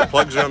 no, the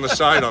plugs are on the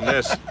side on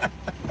this.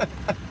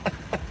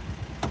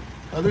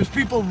 There's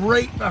people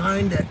right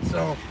behind it,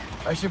 so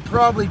I should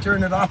probably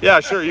turn it off. Yeah,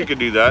 sure, you could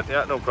do that.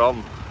 Yeah, no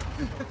problem.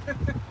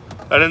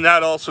 And then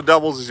that also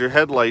doubles as your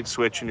headlight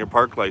switch and your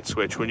park light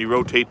switch. When you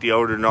rotate the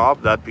outer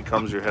knob, that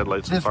becomes your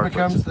headlights and This park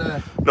becomes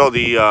lights. the... No,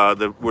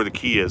 the where the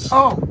key is.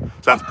 Oh,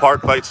 So that's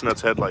park lights and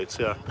that's headlights,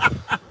 yeah.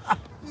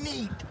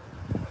 neat.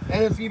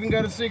 And it's even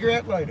got a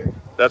cigarette lighter.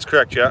 That's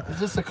correct, yeah. Is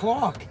this a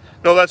clock?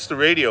 No, that's the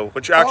radio,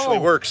 which actually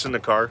Oh. works in the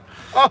car.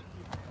 Oh,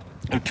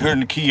 You turn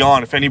the key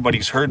on. If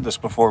anybody's heard this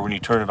before, when you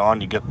turn it on,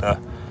 you get the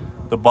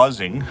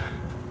buzzing.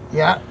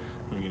 yeah.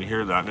 You can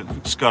hear that.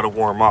 It's got to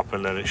warm up,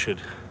 and then it should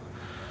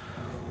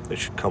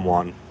come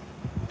on.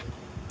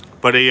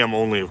 But AM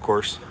only, of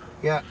course.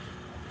 Yeah.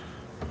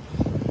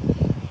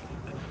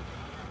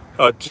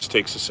 Oh, it just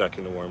takes a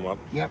second to warm up.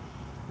 Yep.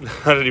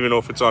 I don't even know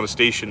if it's on a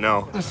station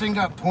now. This thing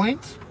got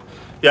points?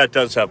 Yeah, it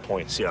does have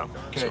points. Yeah.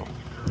 Okay. So,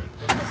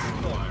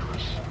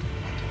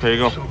 there you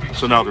go.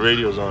 So now the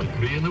radio's on.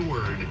 Be in the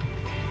Word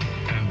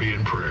and be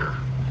in prayer.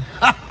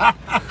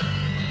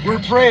 We're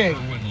praying.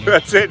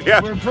 That's it.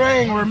 Yeah. We're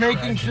praying. We're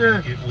making sure.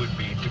 It would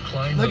be to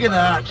climb Look the at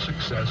ladder that. of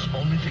success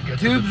only to get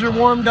to Tubes the are top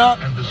warmed up.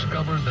 and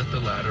discover that the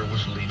ladder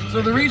was leaning.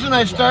 So the reason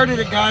I started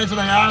it, guys, and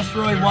I asked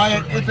Roy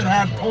why if it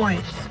had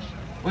points,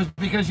 was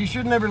because you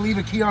should never leave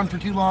a key on for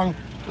too long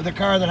with a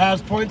car that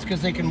has points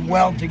because they can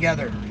weld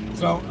together.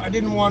 So I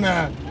didn't want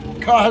to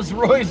cause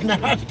Roy's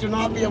Nash to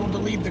not be able to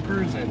leave the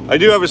cruising. I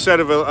do have a set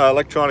of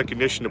electronic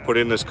ignition to put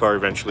in this car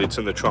eventually. It's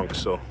in the trunk,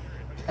 so.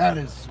 That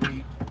is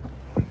sweet.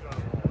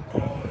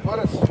 What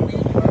a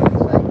sweet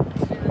car.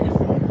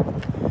 Seriously.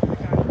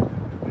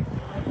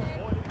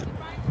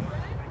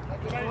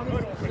 I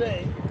wanted to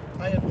say,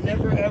 I have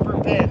never ever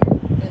been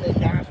in a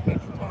Nash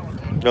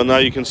Metropolitan Well, now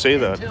you can say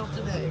that. until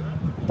today.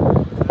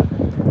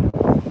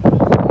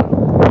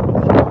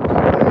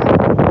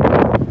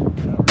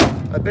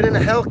 I've been in a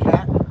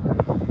Hellcat.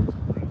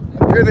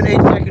 I've driven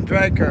 8-second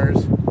drag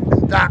cars,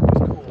 and that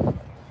was cool.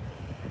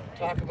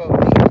 Talk about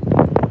me.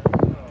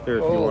 Here,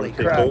 if you Holy want to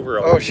take crap. over,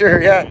 I'll Oh,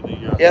 sure, yeah. show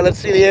you the, Yeah, let's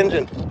see the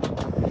engine.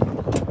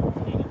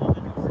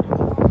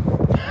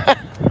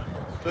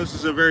 This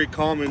is a very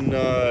common.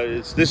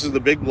 This is the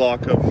big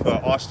block of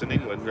Austin,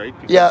 England, right?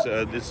 Because,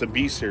 Yeah. It's a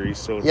B series,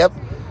 so it's Yep,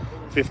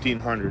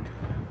 1500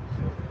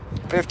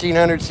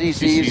 1500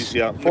 cc's,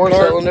 Yeah.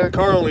 four-cylinder. The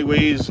car only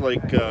weighs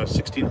like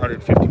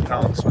 1,650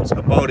 pounds. It's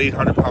about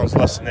 800 pounds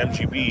less than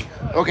MGB.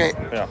 Okay,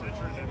 Yeah.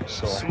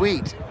 So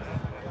sweet.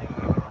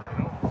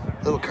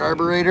 Little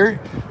carburetor.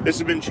 this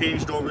has been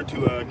changed over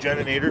to a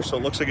generator, so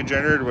it looks like a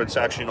generator, but it's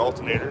actually an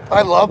alternator.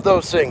 I love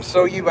those things.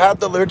 So you had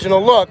the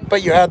original look,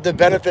 but you had the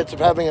benefits of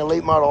having a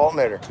late model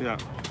alternator. Yeah.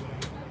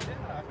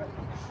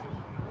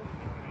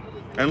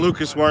 And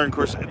Lucas wiring, of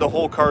course, the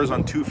whole car is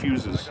on 2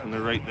 fuses, and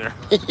they're right there.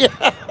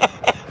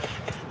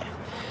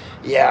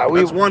 Yeah,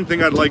 That's one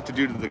thing I'd like to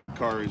do to the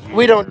car. Is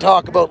we don't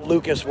talk about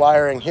Lucas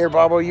wiring. Here,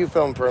 Bobo, you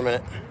film for a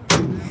minute.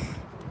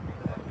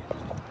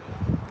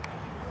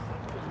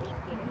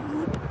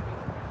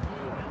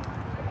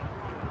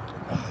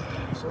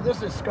 So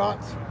this is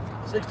Scott's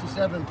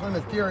 67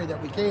 Plymouth Fury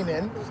that we came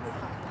in.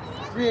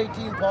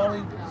 318 poly,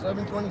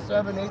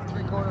 727, 8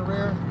 3/4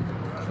 rear,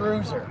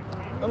 cruiser.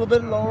 A little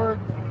bit lower,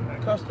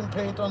 custom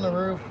paint on the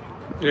roof.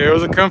 Yeah, it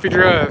was a comfy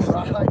drive.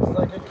 Rides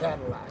like a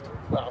Cadillac.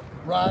 Well,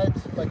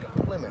 rides like a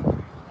Plymouth.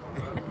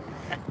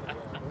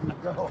 There you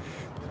go.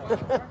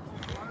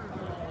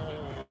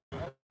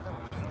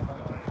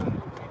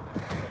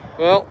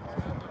 Well,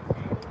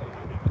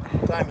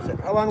 What time is it?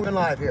 How long have we been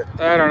live here?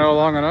 I don't know,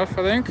 long enough,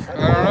 I think. I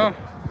don't know.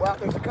 Well,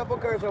 there's a couple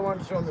cars I wanted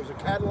to show them. There's a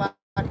Cadillac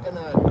and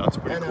That's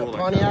pretty a cool, like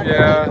Pontiac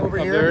Yeah, over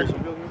up here. there.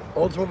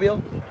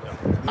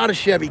 Oldsmobile. Not a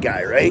Chevy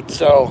guy, right?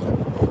 So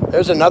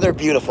there's another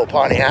beautiful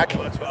Pontiac.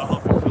 That's what I'll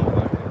help you film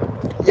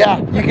that. Yeah,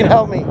 you can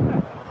help me.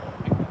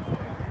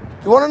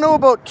 You want to know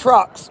about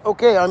trucks?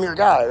 Okay, I'm your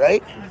guy,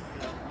 right?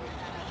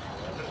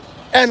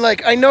 And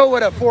like, I know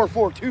what a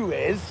 442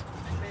 is.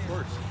 Of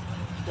course.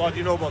 Well, do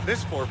you know about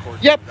this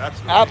 442? Yep,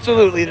 That's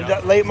absolutely. The yeah.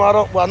 late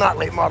model, well, not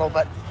late model,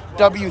 but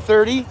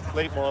W30.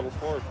 Late model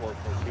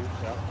 442.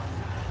 Yeah.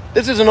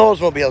 This is an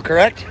Oldsmobile,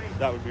 correct?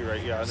 That would be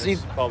right. Yeah. And See-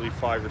 it's probably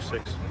 5 or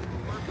 6.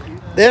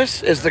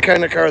 This is the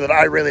kind of car that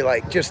I really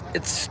like. Just,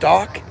 it's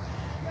stock.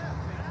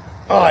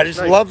 Oh, I just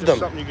Nice, love just them.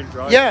 Something you can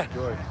drive. Yeah. And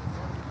enjoy.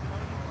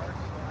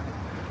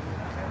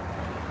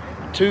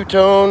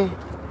 Two-tone,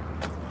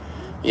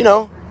 you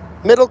know,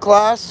 middle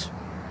class.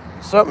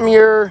 Something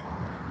your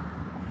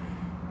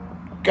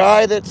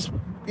guy that's,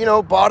 you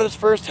know, bought his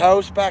first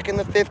house back in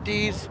the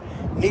 50s,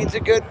 needs a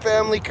good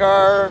family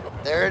car.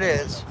 There it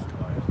is.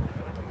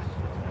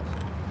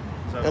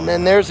 And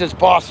then there's his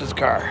boss's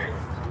car.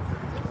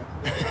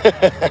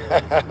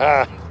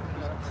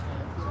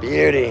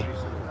 Beauty.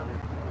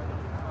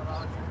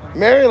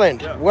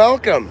 Maryland,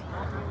 welcome.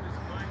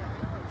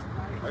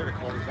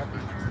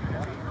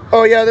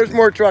 Oh yeah, there's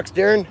more trucks,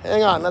 Darren.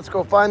 Hang on, let's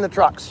go find the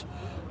trucks.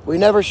 We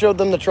never showed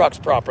them the trucks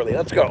properly.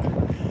 Let's go.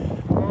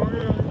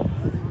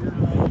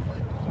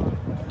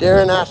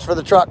 Darren asked for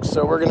the trucks,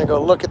 so we're going to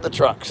go look at the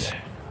trucks.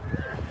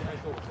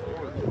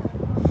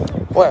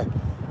 Where?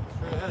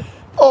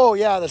 Oh,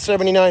 yeah, the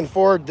 79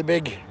 Ford, the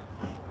big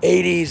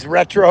 80s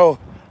retro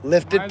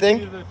lifted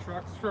thing. The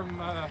trucks from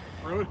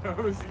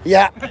Roadhouse.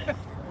 Yeah.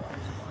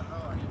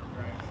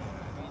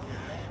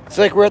 It's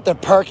like we're at the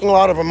parking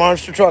lot of a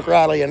monster truck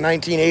rally in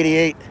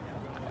 1988.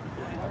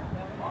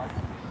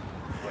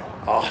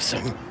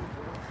 Awesome.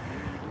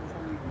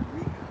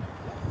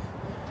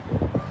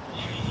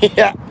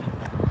 Yeah.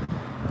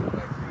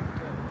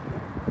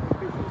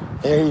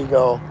 There you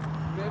go.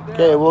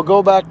 Okay, we'll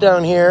go back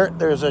down here.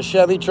 There's a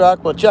Chevy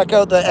truck. We'll check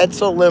out the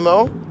Edsel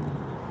limo.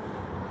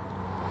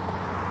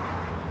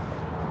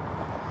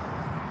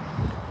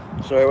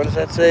 Sorry, what does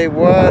that say?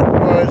 What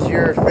was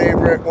your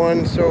favorite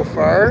one so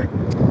far?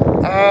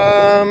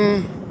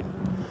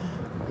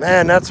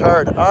 Man, that's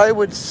hard. I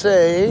would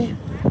say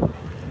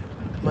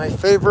my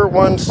favorite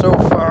one so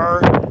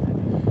far,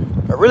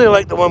 I really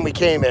like the one we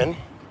came in.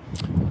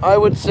 I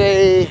would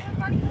say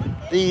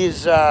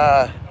these,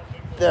 the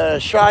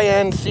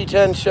Cheyenne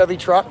C10 Chevy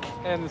truck.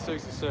 And the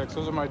 66.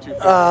 Those are my two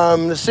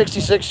favorites. The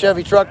 66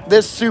 Chevy truck.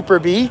 This Super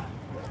B.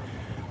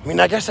 I mean,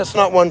 I guess that's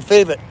not one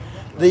favorite.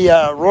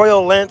 The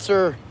Royal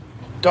Lancer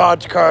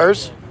Dodge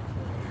cars.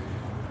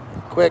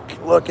 Quick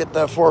look at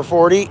the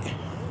 440.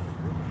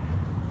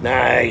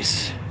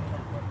 Nice.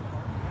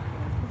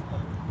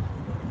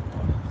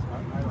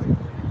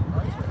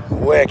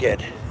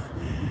 Wicked.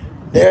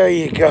 There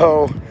you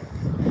go.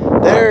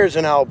 There's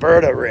an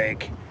Alberta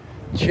rig.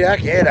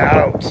 Check it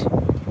out.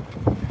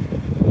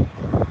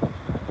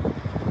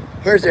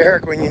 Where's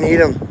Eric when you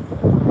need him?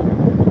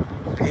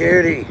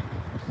 Beauty.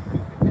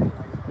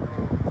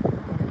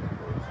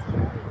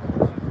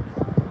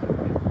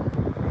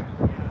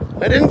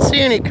 I didn't see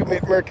any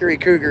Mercury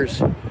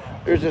Cougars.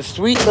 There's a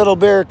sweet little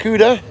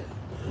Barracuda.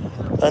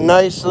 A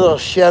nice little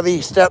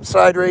Chevy step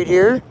side right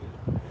here.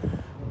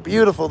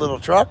 Beautiful little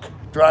truck.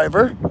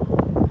 Driver.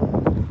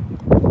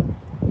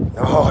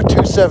 Oh,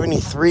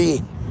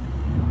 273.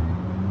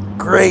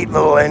 Great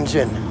little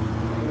engine.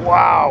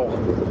 Wow.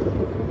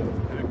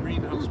 And a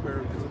greenhouse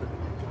Barracuda.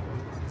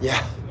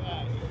 Yeah.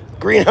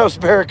 Greenhouse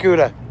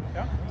Barracuda.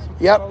 Yeah.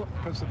 Yep.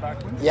 Puts the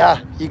back window.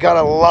 Yeah, you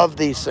gotta love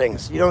these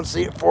things. You don't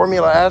see it.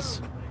 Formula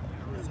S.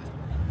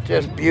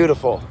 Just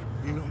beautiful.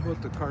 You know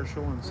about the car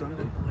show on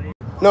Sunday?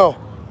 No.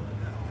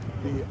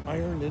 The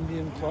Iron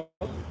Indian Club.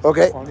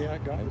 Okay.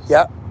 Pontiac guys.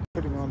 Yeah.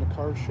 Putting on a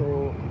car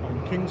show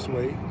on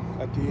Kingsway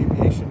at the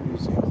Aviation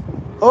Museum.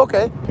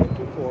 Okay. 10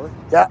 to 4.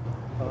 Yeah.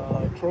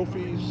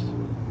 Trophies.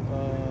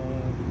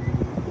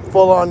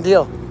 Full on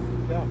deal.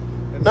 Yeah.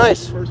 And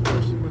Nice. The first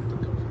person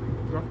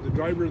with the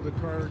driver of the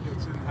car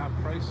gets in half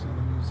price in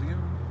the museum.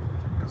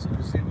 That's the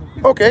museum.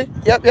 Okay.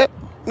 Yep.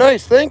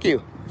 Nice. Thank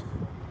you.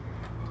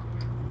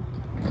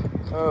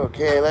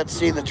 Okay, let's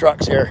see the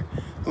trucks here.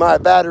 My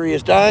battery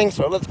is dying,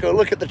 so let's go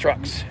look at the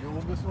trucks. You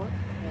own this one?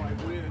 Oh,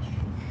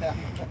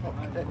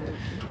 I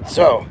wish.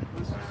 So,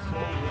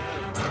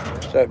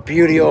 it's a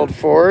beauty old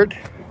Ford.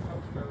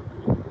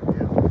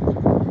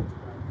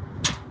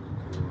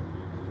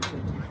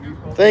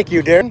 Thank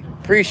you, Darren.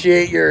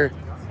 Appreciate your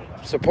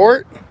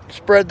support.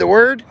 Spread the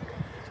word.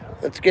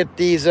 Let's get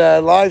these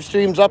live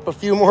streams up a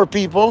few more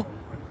people.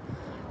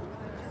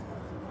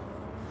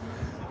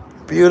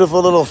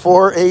 Beautiful little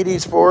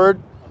 480s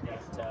Ford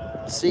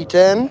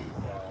C10.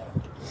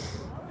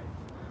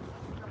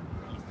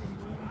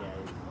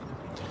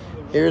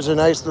 Here's a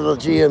nice little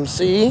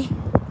GMC.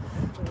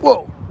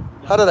 Whoa,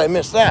 how did I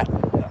miss that?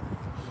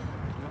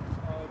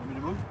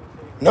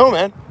 No,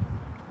 man.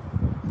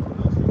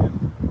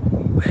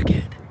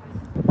 Wicked.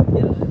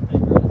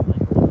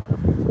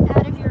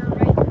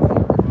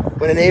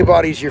 When an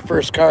A-body's your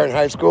first car in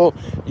high school,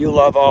 you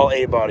love all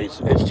A-bodies.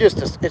 It's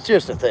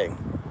just a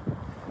thing.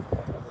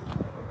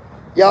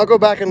 Yeah, I'll go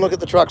back and look at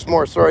the trucks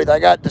more. Sorry, I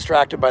got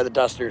distracted by the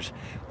dusters.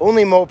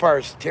 Only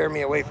Mopars tear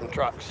me away from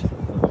trucks.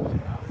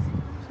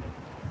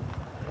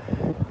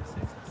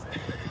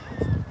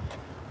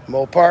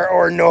 Mopar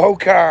or no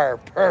car.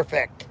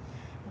 Perfect.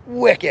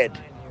 Wicked.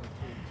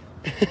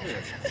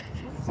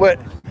 What?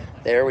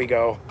 There we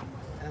go.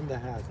 And the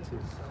hat, too.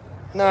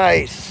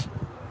 Nice.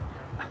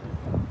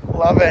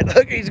 Love it.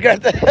 Look, he's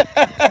got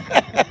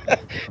the...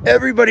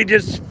 Everybody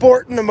just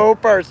sporting the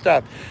Mopar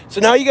stuff.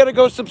 So now you got to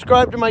go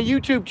subscribe to my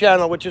YouTube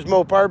channel, which is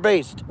Mopar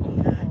based.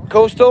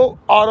 Coastal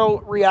Auto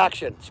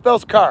Reaction.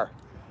 Spells car.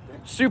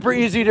 Super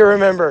easy to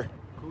remember.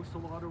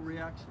 Coastal Auto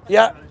Reaction.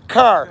 Yeah,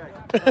 car.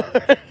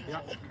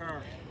 Yeah,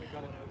 car.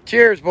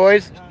 Cheers,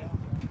 boys.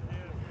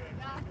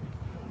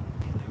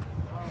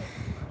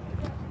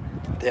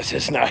 This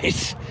is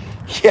nice.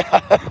 Yeah,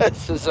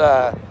 this is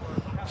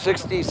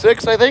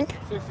 66, I think.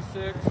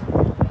 66.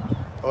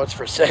 Oh, it's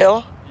for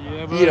sale?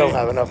 Yeah, You don't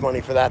have enough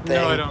money for that thing.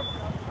 No, I don't.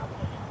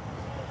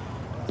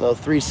 Little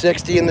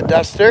 360 in the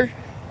Duster.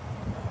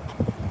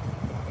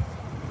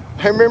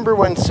 I remember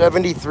when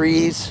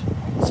 73s,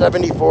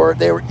 74,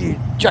 they were, you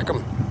check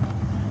them.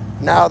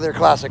 Now they're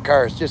classic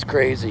cars, just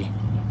crazy.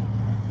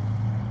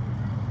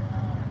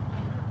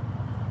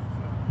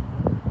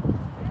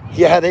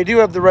 Yeah, they do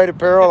have the right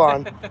apparel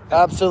on.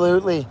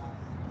 Absolutely.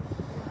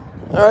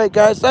 All right,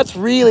 guys, that's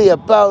really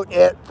about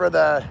it for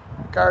the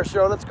car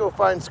show. Let's go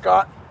find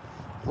Scott.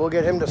 We'll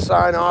get him to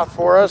sign off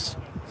for us.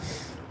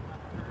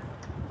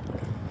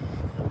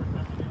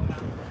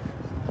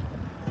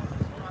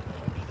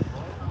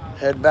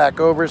 Head back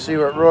over, see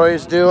what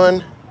Roy's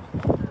doing.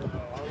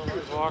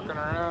 He's walking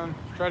around,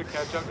 try to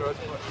catch up to us.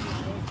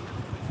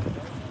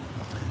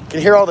 Can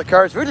hear all the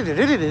cars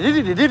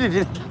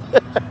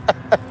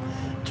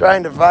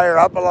trying to fire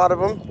up a lot of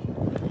them.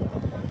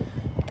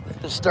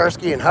 The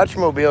Starsky and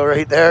Hutchmobile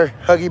right there.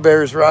 Huggy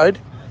Bear's ride.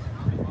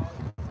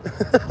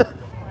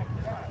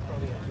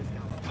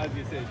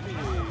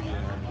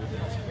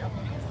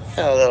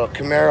 A little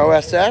Camaro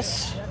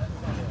SS.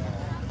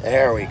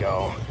 There we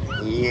go.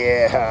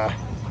 Yeah.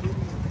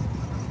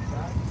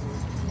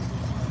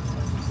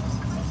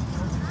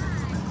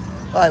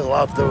 I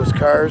love those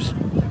cars.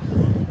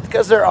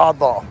 Because they're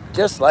oddball,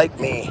 just like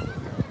me.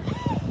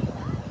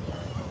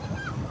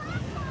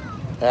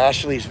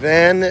 Ashley's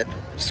van that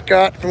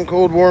Scott from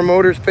Cold War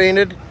Motors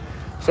painted.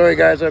 Sorry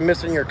guys, I'm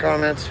missing your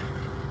comments.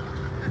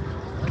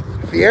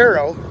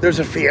 Fiero? There's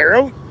a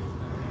Fiero?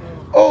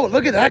 Oh,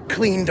 look at that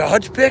clean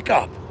Dodge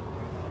pickup.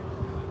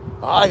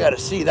 Oh, I gotta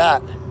see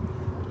that.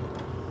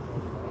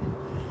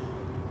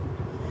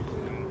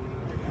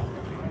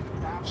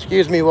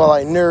 Excuse me while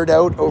I nerd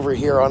out over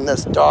here on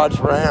this Dodge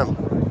Ram.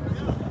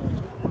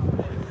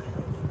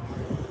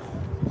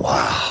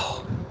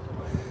 Wow.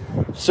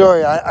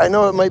 Sorry, I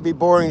know it might be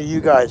boring to you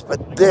guys,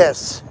 but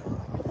this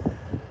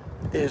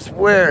is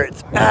where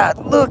it's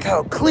at. Look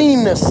how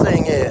clean this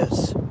thing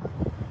is.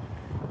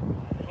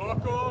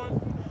 Hawk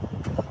on.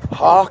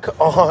 Hawk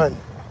on.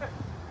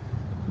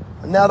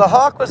 Now the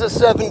Hawk was a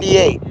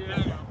 78.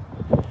 Yeah.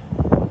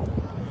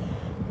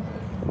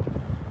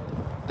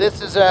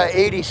 This is a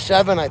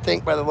 87, I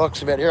think, by the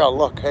looks of it. Here, I'll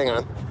look. Hang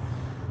on.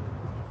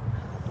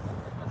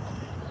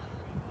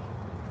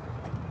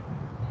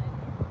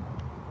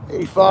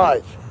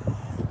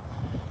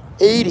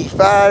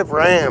 '85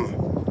 Ram.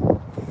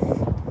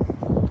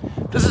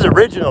 This is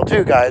original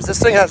too, guys. This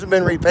thing hasn't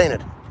been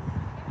repainted.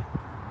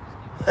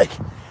 Like,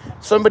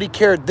 somebody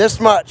cared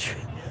this much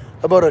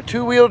about a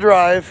two-wheel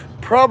drive,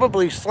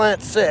 probably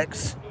slant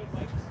six,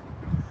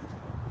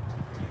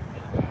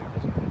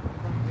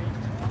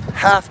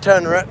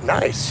 half-ton.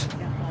 Nice.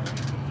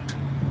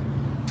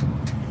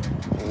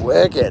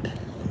 Wicked.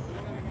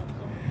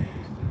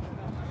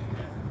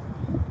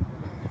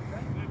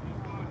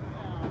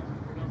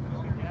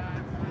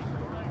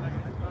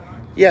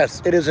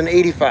 Yes, it is an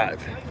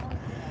 85.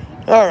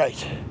 All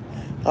right.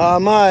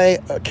 My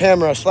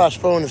camera /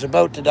 phone is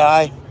about to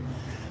die.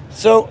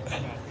 So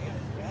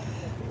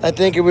I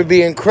think it would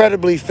be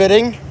incredibly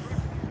fitting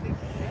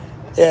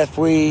if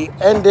we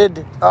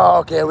ended. Oh,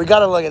 okay, we got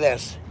to look at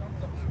this.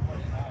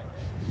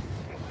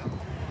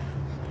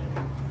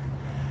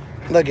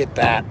 Look at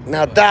that.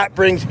 Now that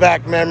brings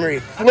back memory.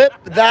 Flip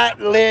that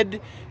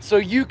lid so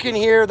you can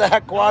hear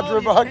that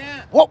quadribug.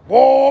 Whoop,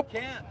 whoop.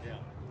 Can't.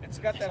 It's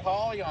got that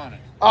Holly on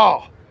it.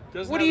 Oh,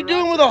 Doesn't what are have you the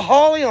doing rock with a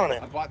Holly on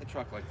it? I bought the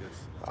truck like this.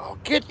 Oh,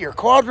 get your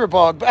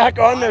quadribug back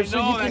on there so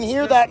you can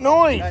hear that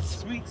noise. That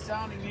sweet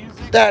sounding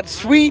music. That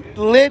sweet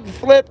lid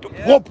flipped.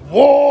 Whoop,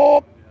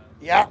 whoop.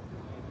 Yeah.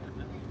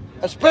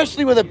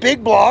 Especially with a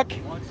big block.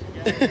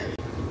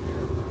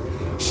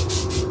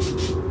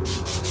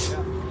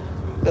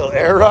 Little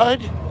air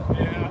ride.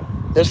 Yeah.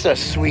 This is a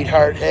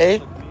sweetheart, hey?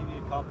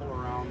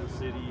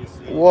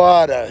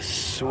 What a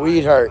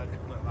sweetheart.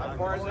 As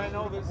far as I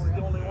know, this is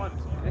the only one.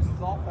 This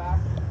is all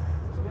factory.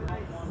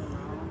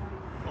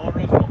 All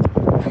original.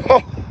 Oh,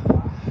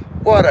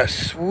 what a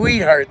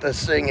sweetheart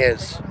this thing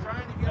is.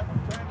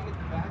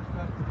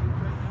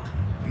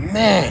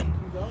 Man.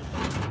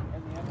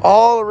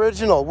 All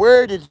original.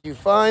 Where did you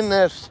find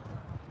this?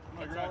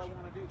 My garage.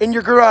 In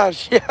your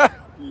garage. Yeah.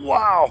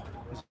 Wow.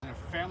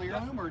 Family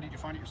heirloom, or did you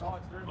find it yourself?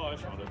 Oh, I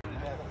found it.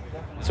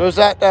 So is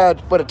that,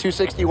 what, a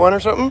 261 or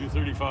something?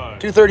 235.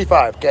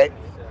 235, okay.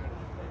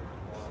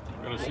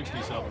 Got a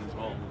 67 as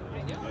well.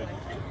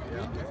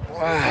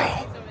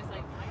 Wow.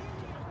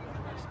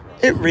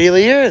 It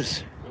really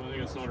is. The only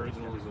thing that's not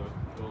original is a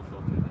oil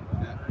filter.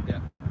 Yeah.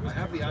 I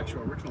have the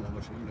actual original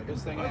one.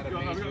 This thing had a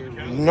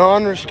major.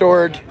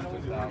 Non-restored.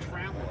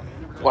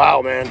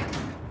 Wow, man.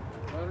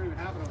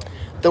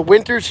 The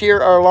winters here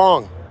are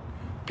long.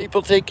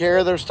 People take care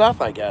of their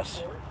stuff, I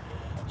guess.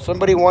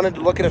 Somebody wanted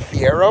to look at a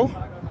Fiero.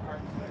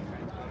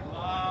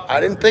 I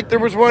didn't think there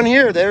was one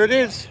here. There it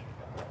is.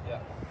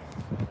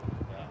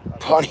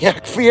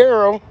 Pontiac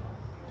Fiero.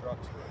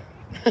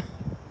 And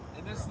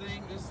this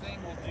thing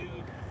will do.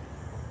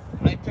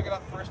 When I took it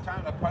up first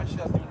time, the punch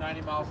does do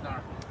 90 miles an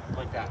hour,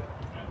 like that.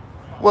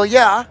 Well,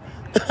 yeah.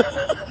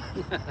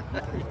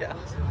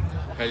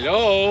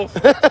 Hello.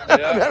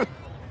 Yeah.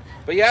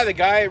 But yeah, the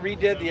guy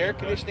redid the air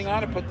conditioning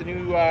on it, put the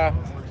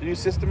new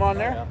system on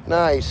there.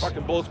 Nice.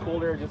 Fucking blows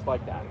cold air just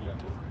like that.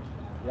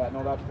 Yeah,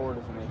 no, that Ford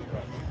is amazing.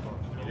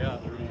 Yeah.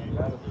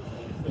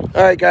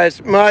 All right,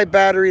 guys. My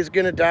battery is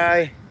going to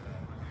die.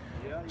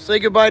 Say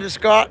goodbye to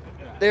Scott.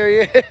 There he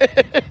is.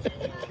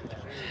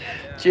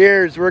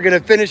 Cheers. We're going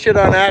to finish it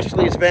on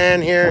Ashley's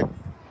van here.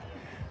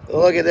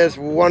 Look at this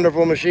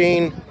wonderful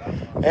machine.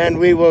 And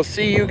we will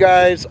see you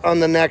guys on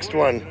the next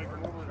one.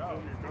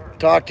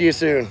 Talk to you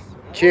soon.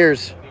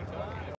 Cheers.